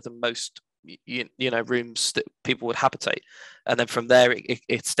cleaner than most rooms that people would habitate. And then from there,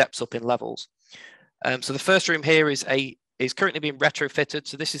 it steps up in levels. So the first room here is currently being retrofitted.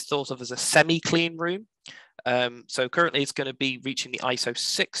 So this is thought of as a semi-clean room. So currently it's going to be reaching the ISO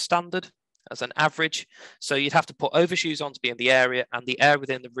 6 standard as an average. So you'd have to put overshoes on to be in the area, and the air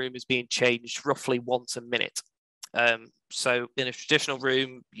within the room is being changed roughly once a minute. So in a traditional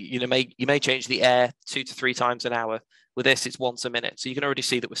room, you may change the air 2 to 3 times an hour. With this, it's once a minute. So you can already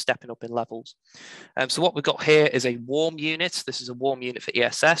see that we're stepping up in levels. So what we've got here is a warm unit. This is a warm unit for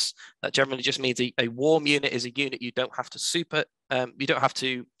ESS. That generally just means a warm unit is a unit you don't have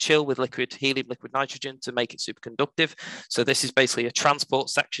to chill with liquid helium, liquid nitrogen to make it superconductive. So this is basically a transport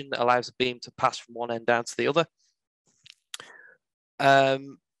section that allows a beam to pass from one end down to the other.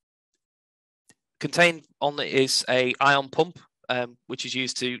 Contained on it is a ion pump, which is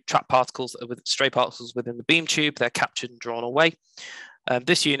used to trap particles with stray particles within the beam tube. They're captured and drawn away.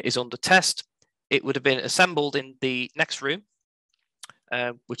 This unit is under test. It would have been assembled in the next room,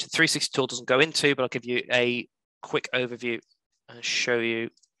 which the 360 tool doesn't go into, but I'll give you a quick overview and show you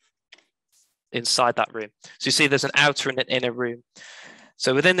inside that room. So you see there's an outer and an inner room.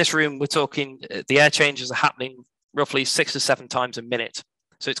 So within this room, we're talking the air changes are happening roughly 6 to 7 times a minute.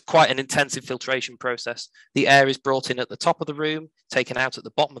 So it's quite an intensive filtration process. The air is brought in at the top of the room, taken out at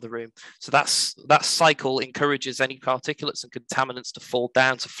the bottom of the room. So that cycle encourages any particulates and contaminants to fall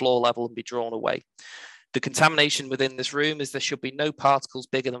down to floor level and be drawn away. The contamination within this room is there should be no particles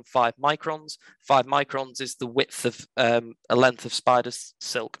bigger than 5 microns. 5 microns is the width of a length of spider's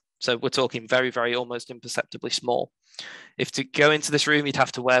silk. So we're talking very, very almost imperceptibly small. If to go into this room, you'd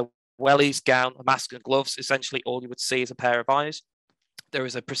have to wear wellies, gown, a mask and gloves. Essentially, all you would see is a pair of eyes. There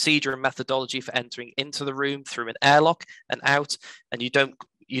is a procedure and methodology for entering into the room through an airlock and out, and you don't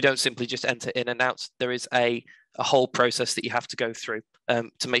simply just enter in and out. There is a whole process that you have to go through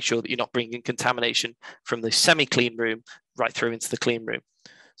to make sure that you're not bringing contamination from the semi-clean room right through into the clean room.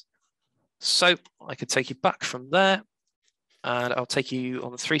 So I could take you back from there, and I'll take you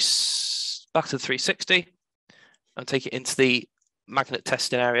on the back to the 360 and take it into the magnet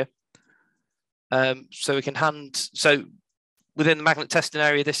testing area. So we can within the magnet testing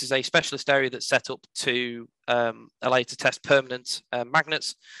area, this is a specialist area that's set up to allow you to test permanent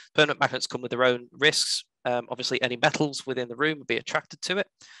magnets. Permanent magnets come with their own risks. Obviously, any metals within the room will be attracted to it.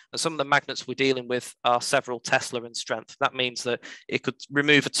 And some of the magnets we're dealing with are several Tesla in strength. That means that it could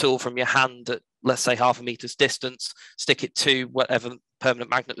remove a tool from your hand at, let's say, 0.5 meters distance, stick it to whatever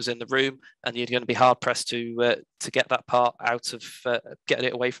permanent magnet was in the room, and you're going to be hard pressed to get that part out of, getting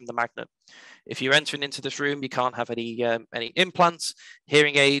it away from the magnet. If you're entering into this room, you can't have any implants,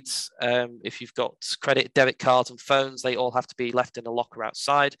 hearing aids. If you've got credit, debit cards and phones, they all have to be left in a locker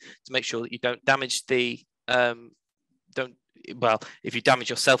outside to make sure that you don't damage the, if you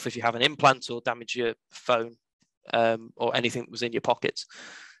damage yourself, if you have an implant, or damage your phone or anything that was in your pockets.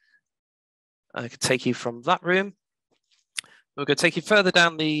 I could take you from that room. We're going to take you further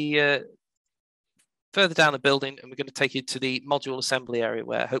down the building, and we're going to take you to the module assembly area,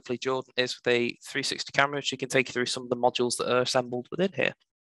 where hopefully Jordan is with a 360 camera. She can take you through some of the modules that are assembled within here.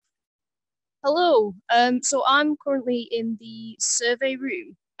 Hello. So I'm currently in the survey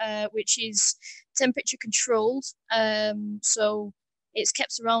room, which is temperature controlled. So it's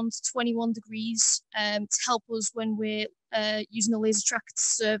kept around 21 degrees to help us when we're using a laser tracker to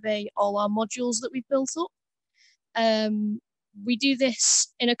survey all our modules that we've built up. We do this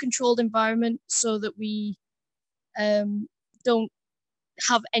in a controlled environment so that we don't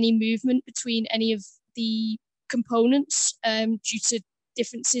have any movement between any of the components due to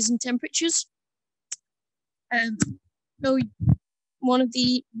differences in temperatures. So one of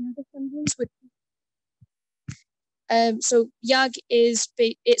the assemblies so YAG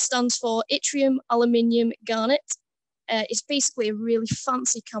it stands for yttrium aluminium garnet. It's basically a really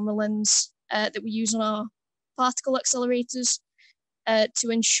fancy camera lens that we use on our particle accelerators to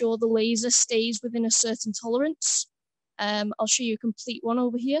ensure the laser stays within a certain tolerance. I'll show you a complete one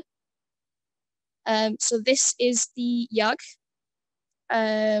over here. So this is the YAG.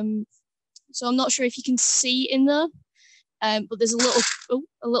 So I'm not sure if you can see in there, but there's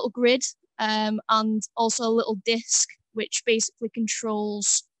a little grid and also a little disc which basically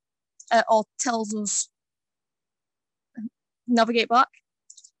controls or tells us, navigate back,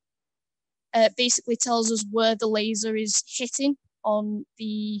 basically tells us where the laser is hitting on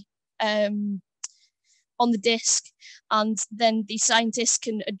the disc, and then the scientists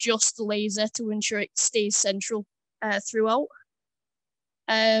can adjust the laser to ensure it stays central throughout.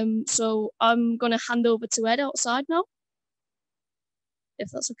 So I'm going to hand over to Ed outside now, if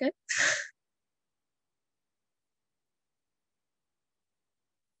that's okay.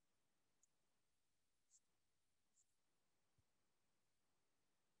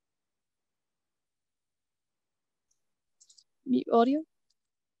 Mute audio.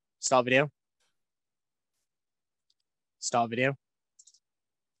 Start video. Start video.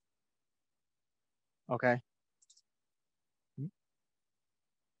 Okay.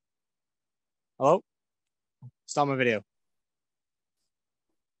 Hello? Start my video.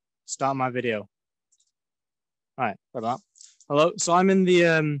 Start my video. All right, sorry about that. Hello, so I'm in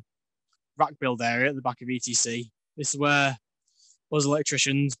the rack build area at the back of ETC. This is where us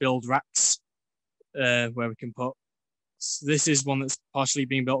electricians build racks where we can put. So this is one that's partially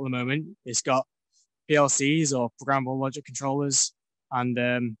being built at the moment. It's got PLCs or programmable logic controllers,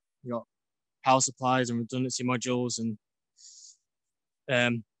 and you've got power supplies and redundancy modules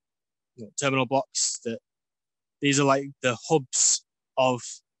and terminal blocks. These are like the hubs of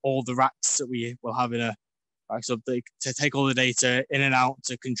all the racks that we will have in a rack, so to take all the data in and out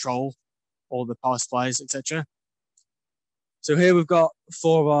to control all the power supplies, etc. So here we've got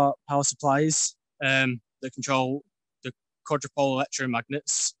 4 of our power supplies. that control the quadrupole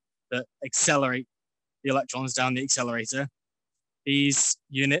electromagnets that accelerate the electrons down the accelerator. These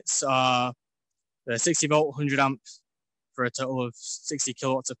units are 60 volt, 100 amps for a total of 60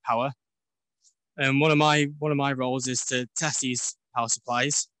 kilowatts of power. And one of my roles is to test these power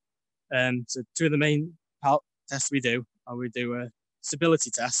supplies. So two of the main power tests we do a stability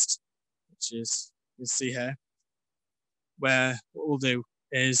test, which is, you'll see here, where what we'll do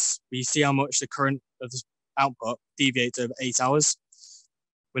is we see how much the current of the output deviates over 8 hours.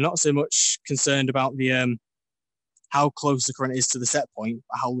 We're not so much concerned about the how close the current is to the set point,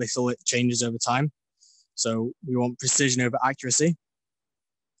 but how little it changes over time. So we want precision over accuracy.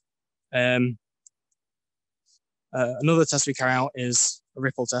 Another test we carry out is a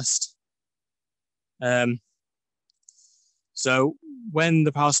ripple test. So when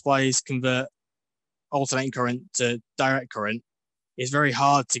the power supplies convert alternating current to direct current, it's very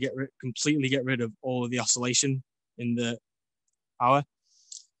hard to completely get rid of all of the oscillation in the power.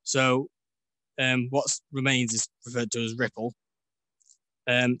 So what remains is referred to as ripple.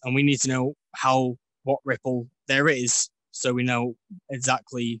 And we need to know what ripple there is, so we know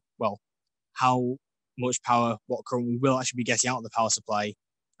exactly, well, how much power, what current we will actually be getting out of the power supply.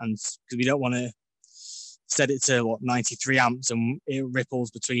 And because we don't want to set it to 93 amps and it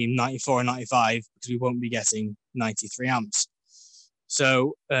ripples between 94 and 95, because we won't be getting 93 amps.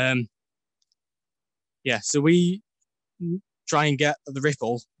 So so we try and get the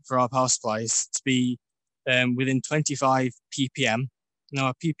ripple for our power supplies to be within 25 ppm. Now,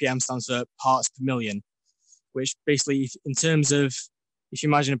 a ppm stands for parts per million, which basically, in terms of, if you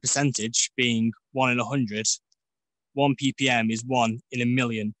imagine a percentage being 1 in 100, 1 ppm is 1 in a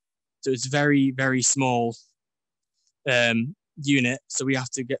million. So it's very, very small unit. So we have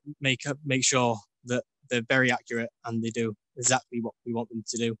to make sure that they're very accurate and they do exactly what we want them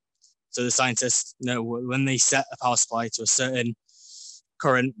to do. So the scientists know when they set a power supply to a certain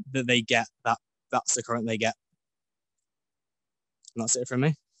current that they get, that's the current they get. And that's it from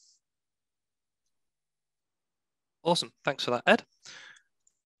me. Awesome. Thanks for that, Ed.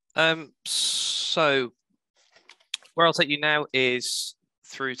 So where I'll take you now is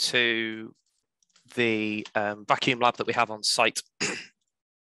through to the vacuum lab that we have on site.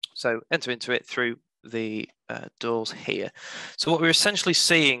 So enter into it through the doors here. So what we're essentially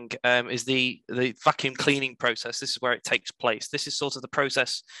seeing is the vacuum cleaning process. This is where it takes place. This is sort of the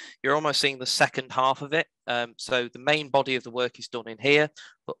process. You're almost seeing the second half of it. So the main body of the work is done in here.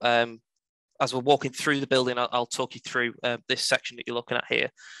 But, as we're walking through the building, I'll talk you through this section that you're looking at here.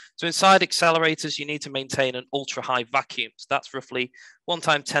 So inside accelerators, you need to maintain an ultra high vacuum. So that's roughly 1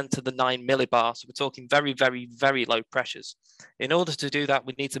 × 10⁹ millibar. So we're talking very, very, very low pressures. In order to do that,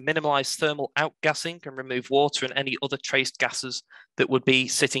 we need to minimize thermal outgassing and remove water and any other trace gases that would be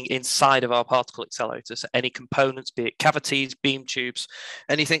sitting inside of our particle accelerator. So any components, be it cavities, beam tubes,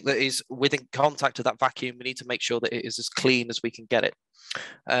 anything that is within contact with that vacuum, we need to make sure that it is as clean as we can get it.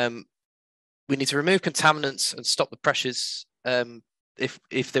 We need to remove contaminants and stop the pressures.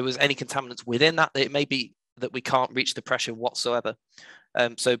 If there was any contaminants within that, it may be that we can't reach the pressure whatsoever.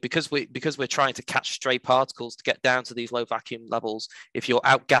 So because we're trying to catch stray particles to get down to these low vacuum levels, if you're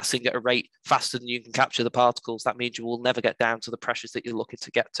outgassing at a rate faster than you can capture the particles, that means you will never get down to the pressures that you're looking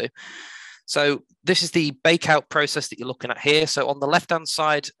to get to. So this is the bake out process that you're looking at here. So on the left-hand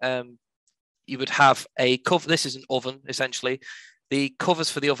side, you would have a cover. This is an oven, essentially. The covers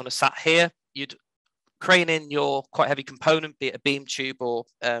for the oven are sat here. You'd crane in your quite heavy component, be it a beam tube or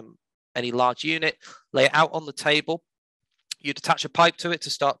any large unit, lay it out on the table. You'd attach a pipe to it to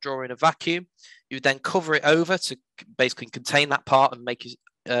start drawing a vacuum. You would then cover it over to basically contain that part and make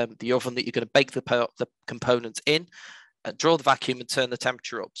the oven that you're going to bake the components in, draw the vacuum and turn the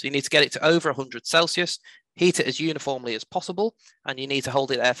temperature up. So you need to get it to over 100 Celsius, heat it as uniformly as possible, and you need to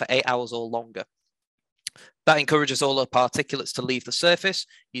hold it there for 8 hours or longer. That encourages all the particulates to leave the surface.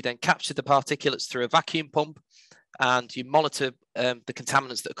 You then capture the particulates through a vacuum pump and you monitor the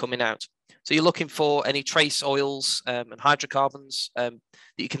contaminants that are coming out. So you're looking for any trace oils and hydrocarbons that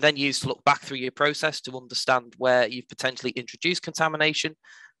you can then use to look back through your process to understand where you've potentially introduced contamination.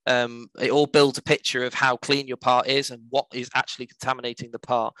 It all builds a picture of how clean your part is and what is actually contaminating the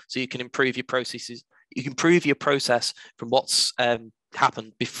part. So you can improve your processes. You can improve your process from what's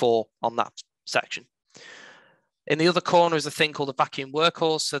happened before on that section. In the other corner is a thing called a vacuum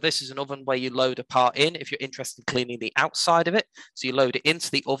workhorse. So this is an oven where you load a part in if you're interested in cleaning the outside of it. So you load it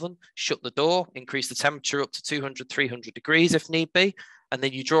into the oven, shut the door, increase the temperature up to 200, 300 degrees if need be, and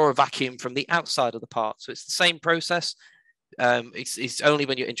then you draw a vacuum from the outside of the part. So it's the same process. It's only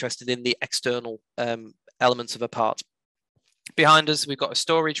when you're interested in the external elements of a part. Behind us, we've got a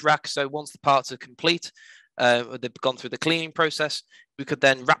storage rack. So once the parts are complete, they've gone through the cleaning process, we could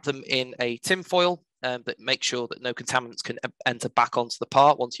then wrap them in a tin foil that makes sure that no contaminants can enter back onto the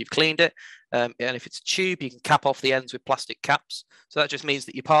part once you've cleaned it. And if it's a tube, you can cap off the ends with plastic caps. So that just means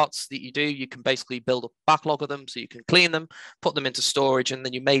that your parts that you do, you can basically build a backlog of them, so you can clean them, put them into storage, and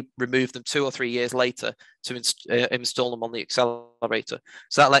then you may remove them 2 or 3 years later to install them on the accelerator.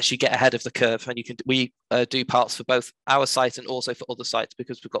 So that lets you get ahead of the curve. And we do parts for both our site and also for other sites,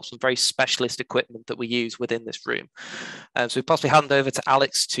 because we've got some very specialist equipment that we use within this room. So we possibly hand over to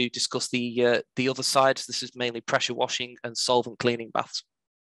Alex to discuss the other side. This is mainly pressure washing and solvent cleaning baths.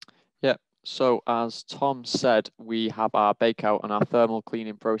 Yeah, so as Tom said, we have our bake out and our thermal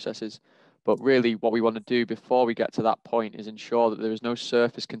cleaning processes, but really what we want to do before we get to that point is ensure that there is no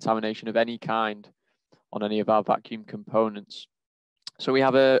surface contamination of any kind on any of our vacuum components. So we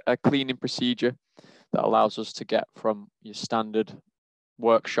have a cleaning procedure that allows us to get from your standard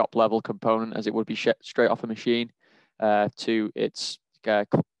workshop level component, as it would be straight off a machine, to its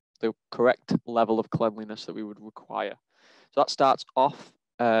the correct level of cleanliness that we would require. So that starts off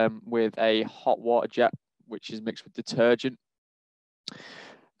with a hot water jet, which is mixed with detergent,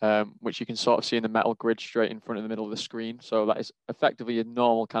 which you can sort of see in the metal grid straight in front of the middle of the screen. So that is effectively a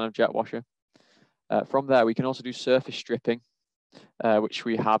normal kind of jet washer. From there, we can also do surface stripping, which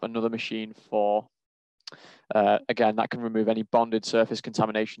we have another machine for. Again, that can remove any bonded surface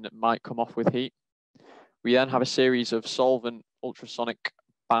contamination that might come off with heat. We then have a series of solvent ultrasonic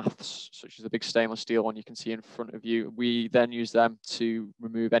baths, such as the big stainless steel one you can see in front of you. We then use them to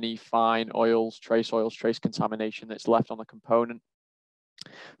remove any fine oils, trace contamination that's left on the component.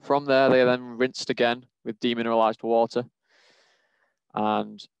 From there, they are then rinsed again with demineralized water.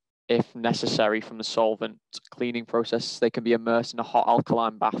 And if necessary, from the solvent cleaning process, they can be immersed in a hot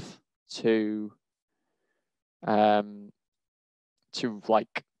alkaline bath to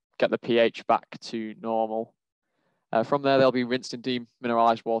like get the pH back to normal. From there, they'll be rinsed in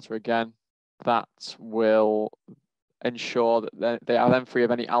demineralized water again. That will ensure that they are then free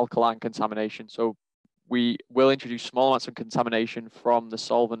of any alkaline contamination. So we will introduce small amounts of contamination from the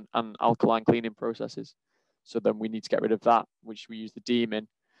solvent and alkaline cleaning processes. So then we need to get rid of that, which we use the deem in.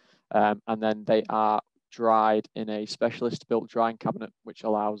 And then they are dried in a specialist built drying cabinet, which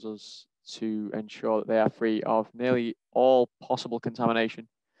allows us to ensure that they are free of nearly all possible contamination,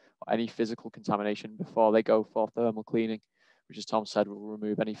 or any physical contamination, before they go for thermal cleaning, which, as Tom said, will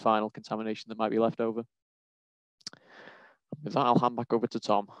remove any final contamination that might be left over. With that, I'll hand back over to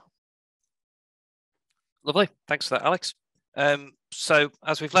Tom. Lovely. Thanks for that, Alex. So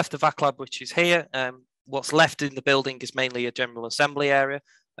as we've left the VAC lab, which is here, what's left in the building is mainly a general assembly area.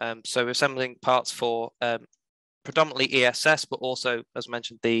 So we're assembling parts for predominantly ESS, but also, as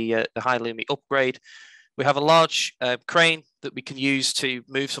mentioned, the high Lumi upgrade. We have a large crane that we can use to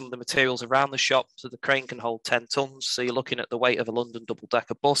move some of the materials around the shop. So the crane can hold 10 tons. So you're looking at the weight of a London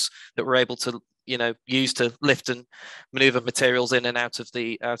double-decker bus that we're able to, use to lift and maneuver materials in and out of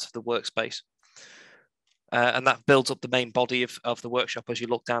the workspace. And that builds up the main body of the workshop as you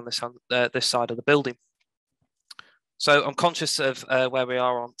look down this side of the building. So I'm conscious of where we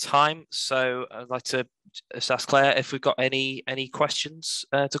are on time. So I'd like to just ask Claire if we've got any questions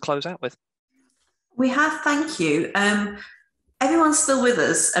to close out with. We have, thank you. Everyone's still with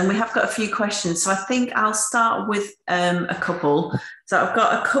us and we have got a few questions. So I think I'll start with a couple. So I've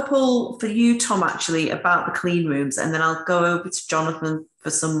got a couple for you, Tom, actually, about the clean rooms, and then I'll go over to Jonathan for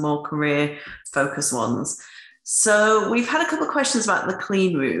some more career focus ones. So we've had a couple of questions about the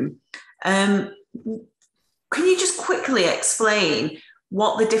clean room. Can you just quickly explain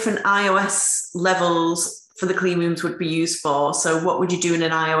what the different iOS levels for the clean rooms would be used for? So what would you do in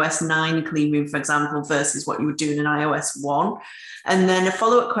an iOS 9 clean room, for example, versus what you would do in an iOS 1? And then a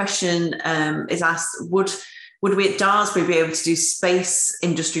follow-up question is asked, would we at Daresbury be able to do space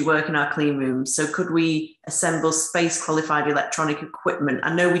industry work in our clean rooms? So could we assemble space qualified electronic equipment?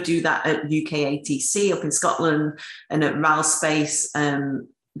 I know we do that at UKATC up in Scotland and at RAL Space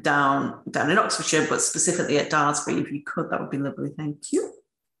down in Oxfordshire, but specifically at Daresbury, if you could, that would be lovely. Thank you.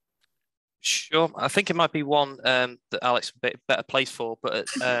 Sure. I think it might be one that Alex would be better placed for, but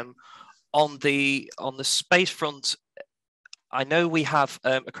on the space front, I know we have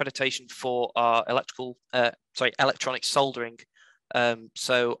accreditation for our electronic soldering.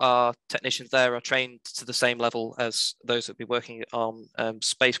 So our technicians there are trained to the same level as those that be working on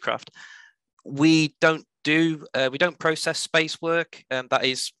spacecraft. We don't process space work. That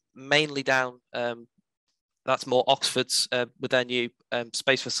is mainly down. That's more Oxford's with their new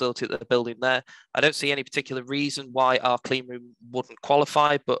space facility that they're building there. I don't see any particular reason why our clean room wouldn't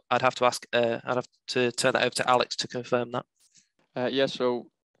qualify, but I'd have to ask. I'd have to turn that over to Alex to confirm that. Yeah, so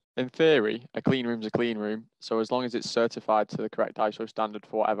in theory, a clean room's a clean room. So as long as it's certified to the correct ISO standard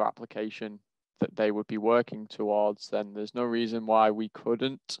for whatever application that they would be working towards, then there's no reason why we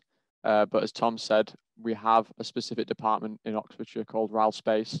couldn't. But as Tom said, we have a specific department in Oxfordshire called RAL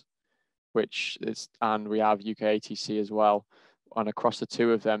Space, and we have UKATC as well. And across the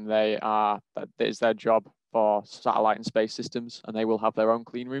two of them, that is their job for satellite and space systems, and they will have their own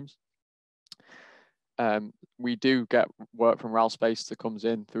clean rooms. We do get work from RAL Space that comes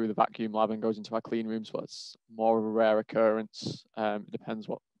in through the vacuum lab and goes into our clean rooms, but it's more of a rare occurrence. It depends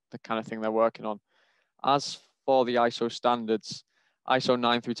what the kind of thing they're working on. As for the ISO standards, ISO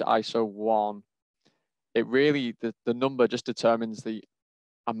 9 through to ISO 1, it really, the number just determines the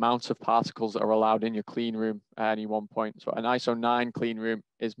amount of particles that are allowed in your clean room at any one point. So an ISO 9 clean room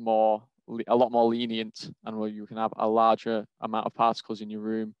is a lot more lenient, and where you can have a larger amount of particles in your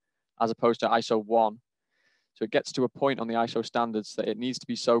room as opposed to ISO 1. So it gets to a point on the ISO standards that it needs to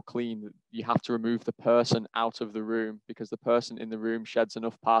be so clean that you have to remove the person out of the room, because the person in the room sheds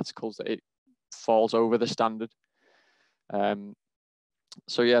enough particles that it falls over the standard.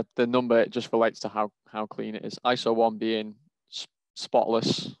 So yeah, the number, it just relates to how clean it is. ISO 1 being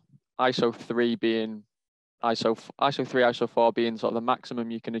spotless, ISO 3 being ISO 3, ISO 4 being sort of the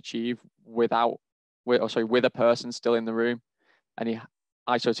maximum you can achieve with a person still in the room. And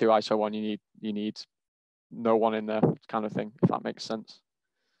ISO 2, ISO 1, you need no one in there, kind of thing, if that makes sense.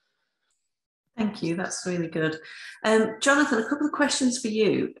 Thank you, that's really good. Jonathan, a couple of questions for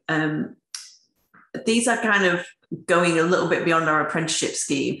you. These are kind of going a little bit beyond our apprenticeship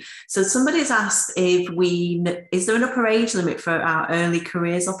scheme. So somebody's asked is there an upper age limit for our early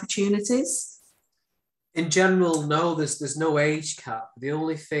careers opportunities? In general, no, there's no age cap. The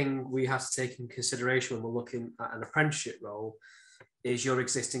only thing we have to take in consideration when we're looking at an apprenticeship role is your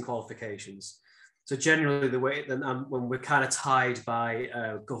existing qualifications. So generally the way then when we're kind of tied by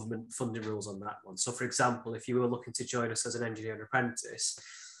government funding rules on that one. So for example, if you were looking to join us as an engineering apprentice,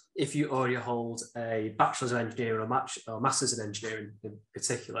 if you already hold a bachelor's of engineering or master's in engineering in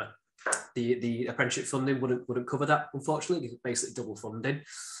particular, the apprenticeship funding wouldn't cover that, unfortunately. It's basically double funding.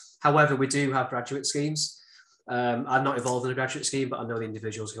 However, we do have graduate schemes. I'm not involved in a graduate scheme, but I know the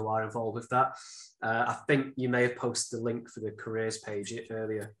individuals who are involved with that. I think you may have posted the link for the careers page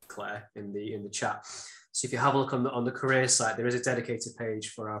earlier, Claire, in the chat. So if you have a look on the careers site, there is a dedicated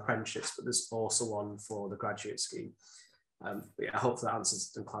page for our apprenticeships, but there's also one for the graduate scheme. But yeah, I hope that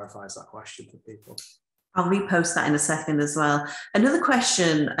answers and clarifies that question for people. I'll repost that in a second as well. Another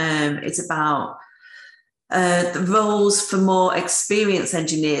question is about the roles for more experienced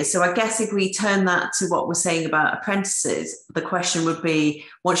engineers. So I guess if we turn that to what we're saying about apprentices, the question would be,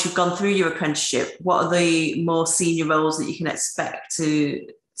 once you've gone through your apprenticeship, what are the more senior roles that you can expect to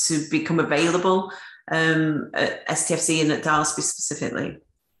become available at STFC and at Daresbury specifically?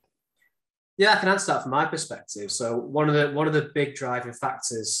 Yeah, I can answer that from my perspective. So one of the big driving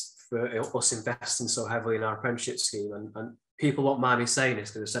factors for us investing so heavily in our apprenticeship scheme, and people won't mind me saying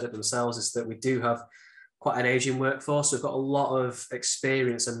this because they've said it themselves, is that we do have quite an aging workforce. We've got a lot of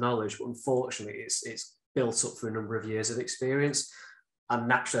experience and knowledge, but unfortunately it's built up for a number of years of experience. And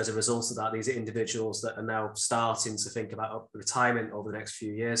naturally, as a result of that, these are individuals that are now starting to think about retirement over the next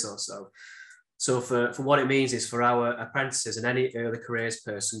few years or so. So for what it means is, for our apprentices and any early careers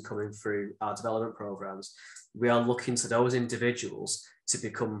person coming through our development programs, we are looking to those individuals to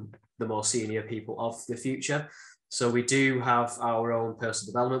become the more senior people of the future. So we do have our own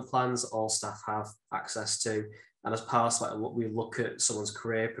personal development plans, all staff have access to. And as part of that, we look at someone's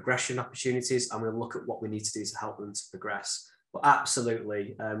career progression opportunities, and we look at what we need to do to help them to progress. But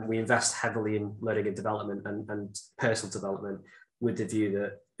absolutely, we invest heavily in learning and development and personal development, with the view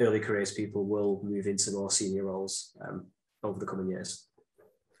that early careers people will move into more senior roles over the coming years.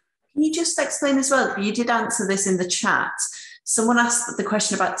 Can you just explain as well, you did answer this in the chat. Someone asked the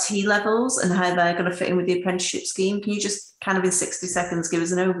question about T-levels and how they're going to fit in with the apprenticeship scheme. Can you just kind of in 60 seconds give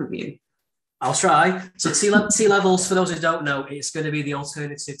us an overview? I'll try. So T-levels, for those who don't know, it's going to be the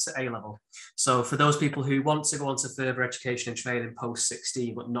alternative to A-level. So for those people who want to go on to further education and training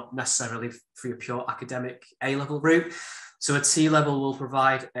post-16, but not necessarily through a pure academic A-level route, so a T-level will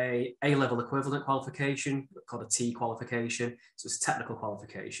provide a A-level equivalent qualification called a T qualification. So it's a technical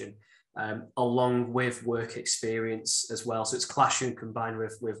qualification, along with work experience as well. So it's classroom combined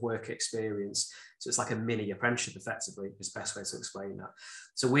with work experience. So it's like a mini apprenticeship, effectively, is the best way to explain that.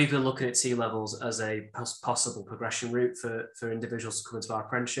 So we've been looking at T-levels as a possible progression route for individuals to come into our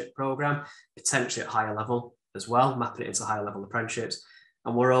apprenticeship program, potentially at higher level as well, mapping it into higher level apprenticeships.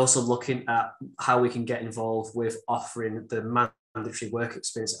 And we're also looking at how we can get involved with offering the mandatory work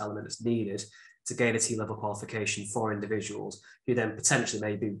experience element that's needed to gain a T-level qualification for individuals who then potentially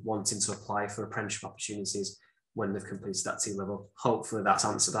may be wanting to apply for apprenticeship opportunities when they've completed that T-level. Hopefully that's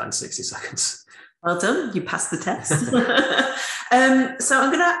answered that in 60 seconds. Well done, you passed the test. So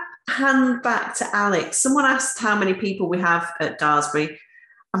I'm going to hand back to Alex. Someone asked how many people we have at Daresbury.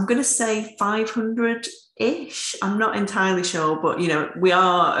 I'm going to say 500-ish. I'm not entirely sure, but you know, we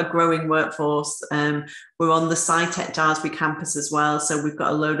are a growing workforce. We're on the SciTech Daresbury campus as well, so we've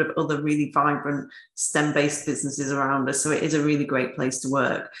got a load of other really vibrant STEM-based businesses around us. So it is a really great place to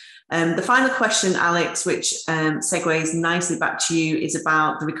work. The final question, Alex, which segues nicely back to you, is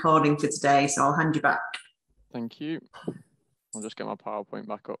about the recording for today. So I'll hand you back. Thank you. I'll just get my PowerPoint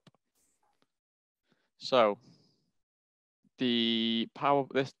back up. So the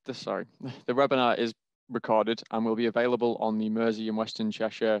webinar is recorded and will be available on the Mersey and Western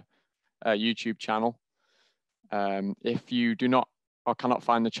Cheshire YouTube channel. If you do not or cannot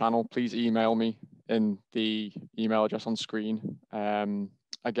find the channel, please email me in the email address on screen.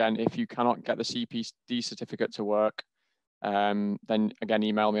 Again, if you cannot get the CPD certificate to work, then again,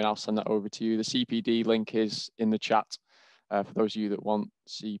 email me and I'll send that over to you. The CPD link is in the chat for those of you that want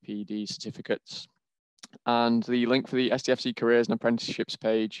CPD certificates. And the link for the STFC careers and apprenticeships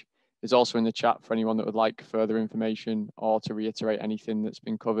page is also in the chat for anyone that would like further information or to reiterate anything that's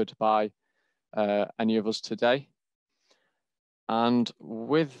been covered by any of us today. And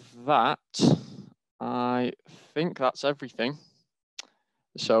with that, I think that's everything.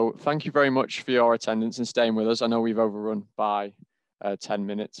 So thank you very much for your attendance and staying with us. I know we've overrun by 10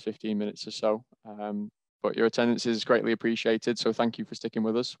 minutes, 15 minutes or so, but your attendance is greatly appreciated. So thank you for sticking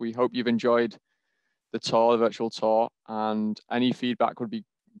with us. We hope you've enjoyed the tour, the virtual tour, and any feedback would be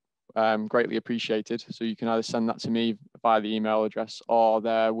greatly appreciated. So you can either send that to me via the email address, or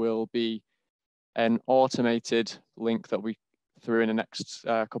there will be an automated link that we through in the next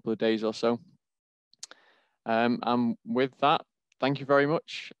couple of days or so. And with that, thank you very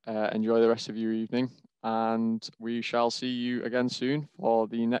much. Enjoy the rest of your evening, and we shall see you again soon for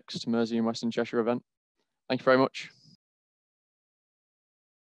the next Mersey and Western Cheshire event. Thank you very much.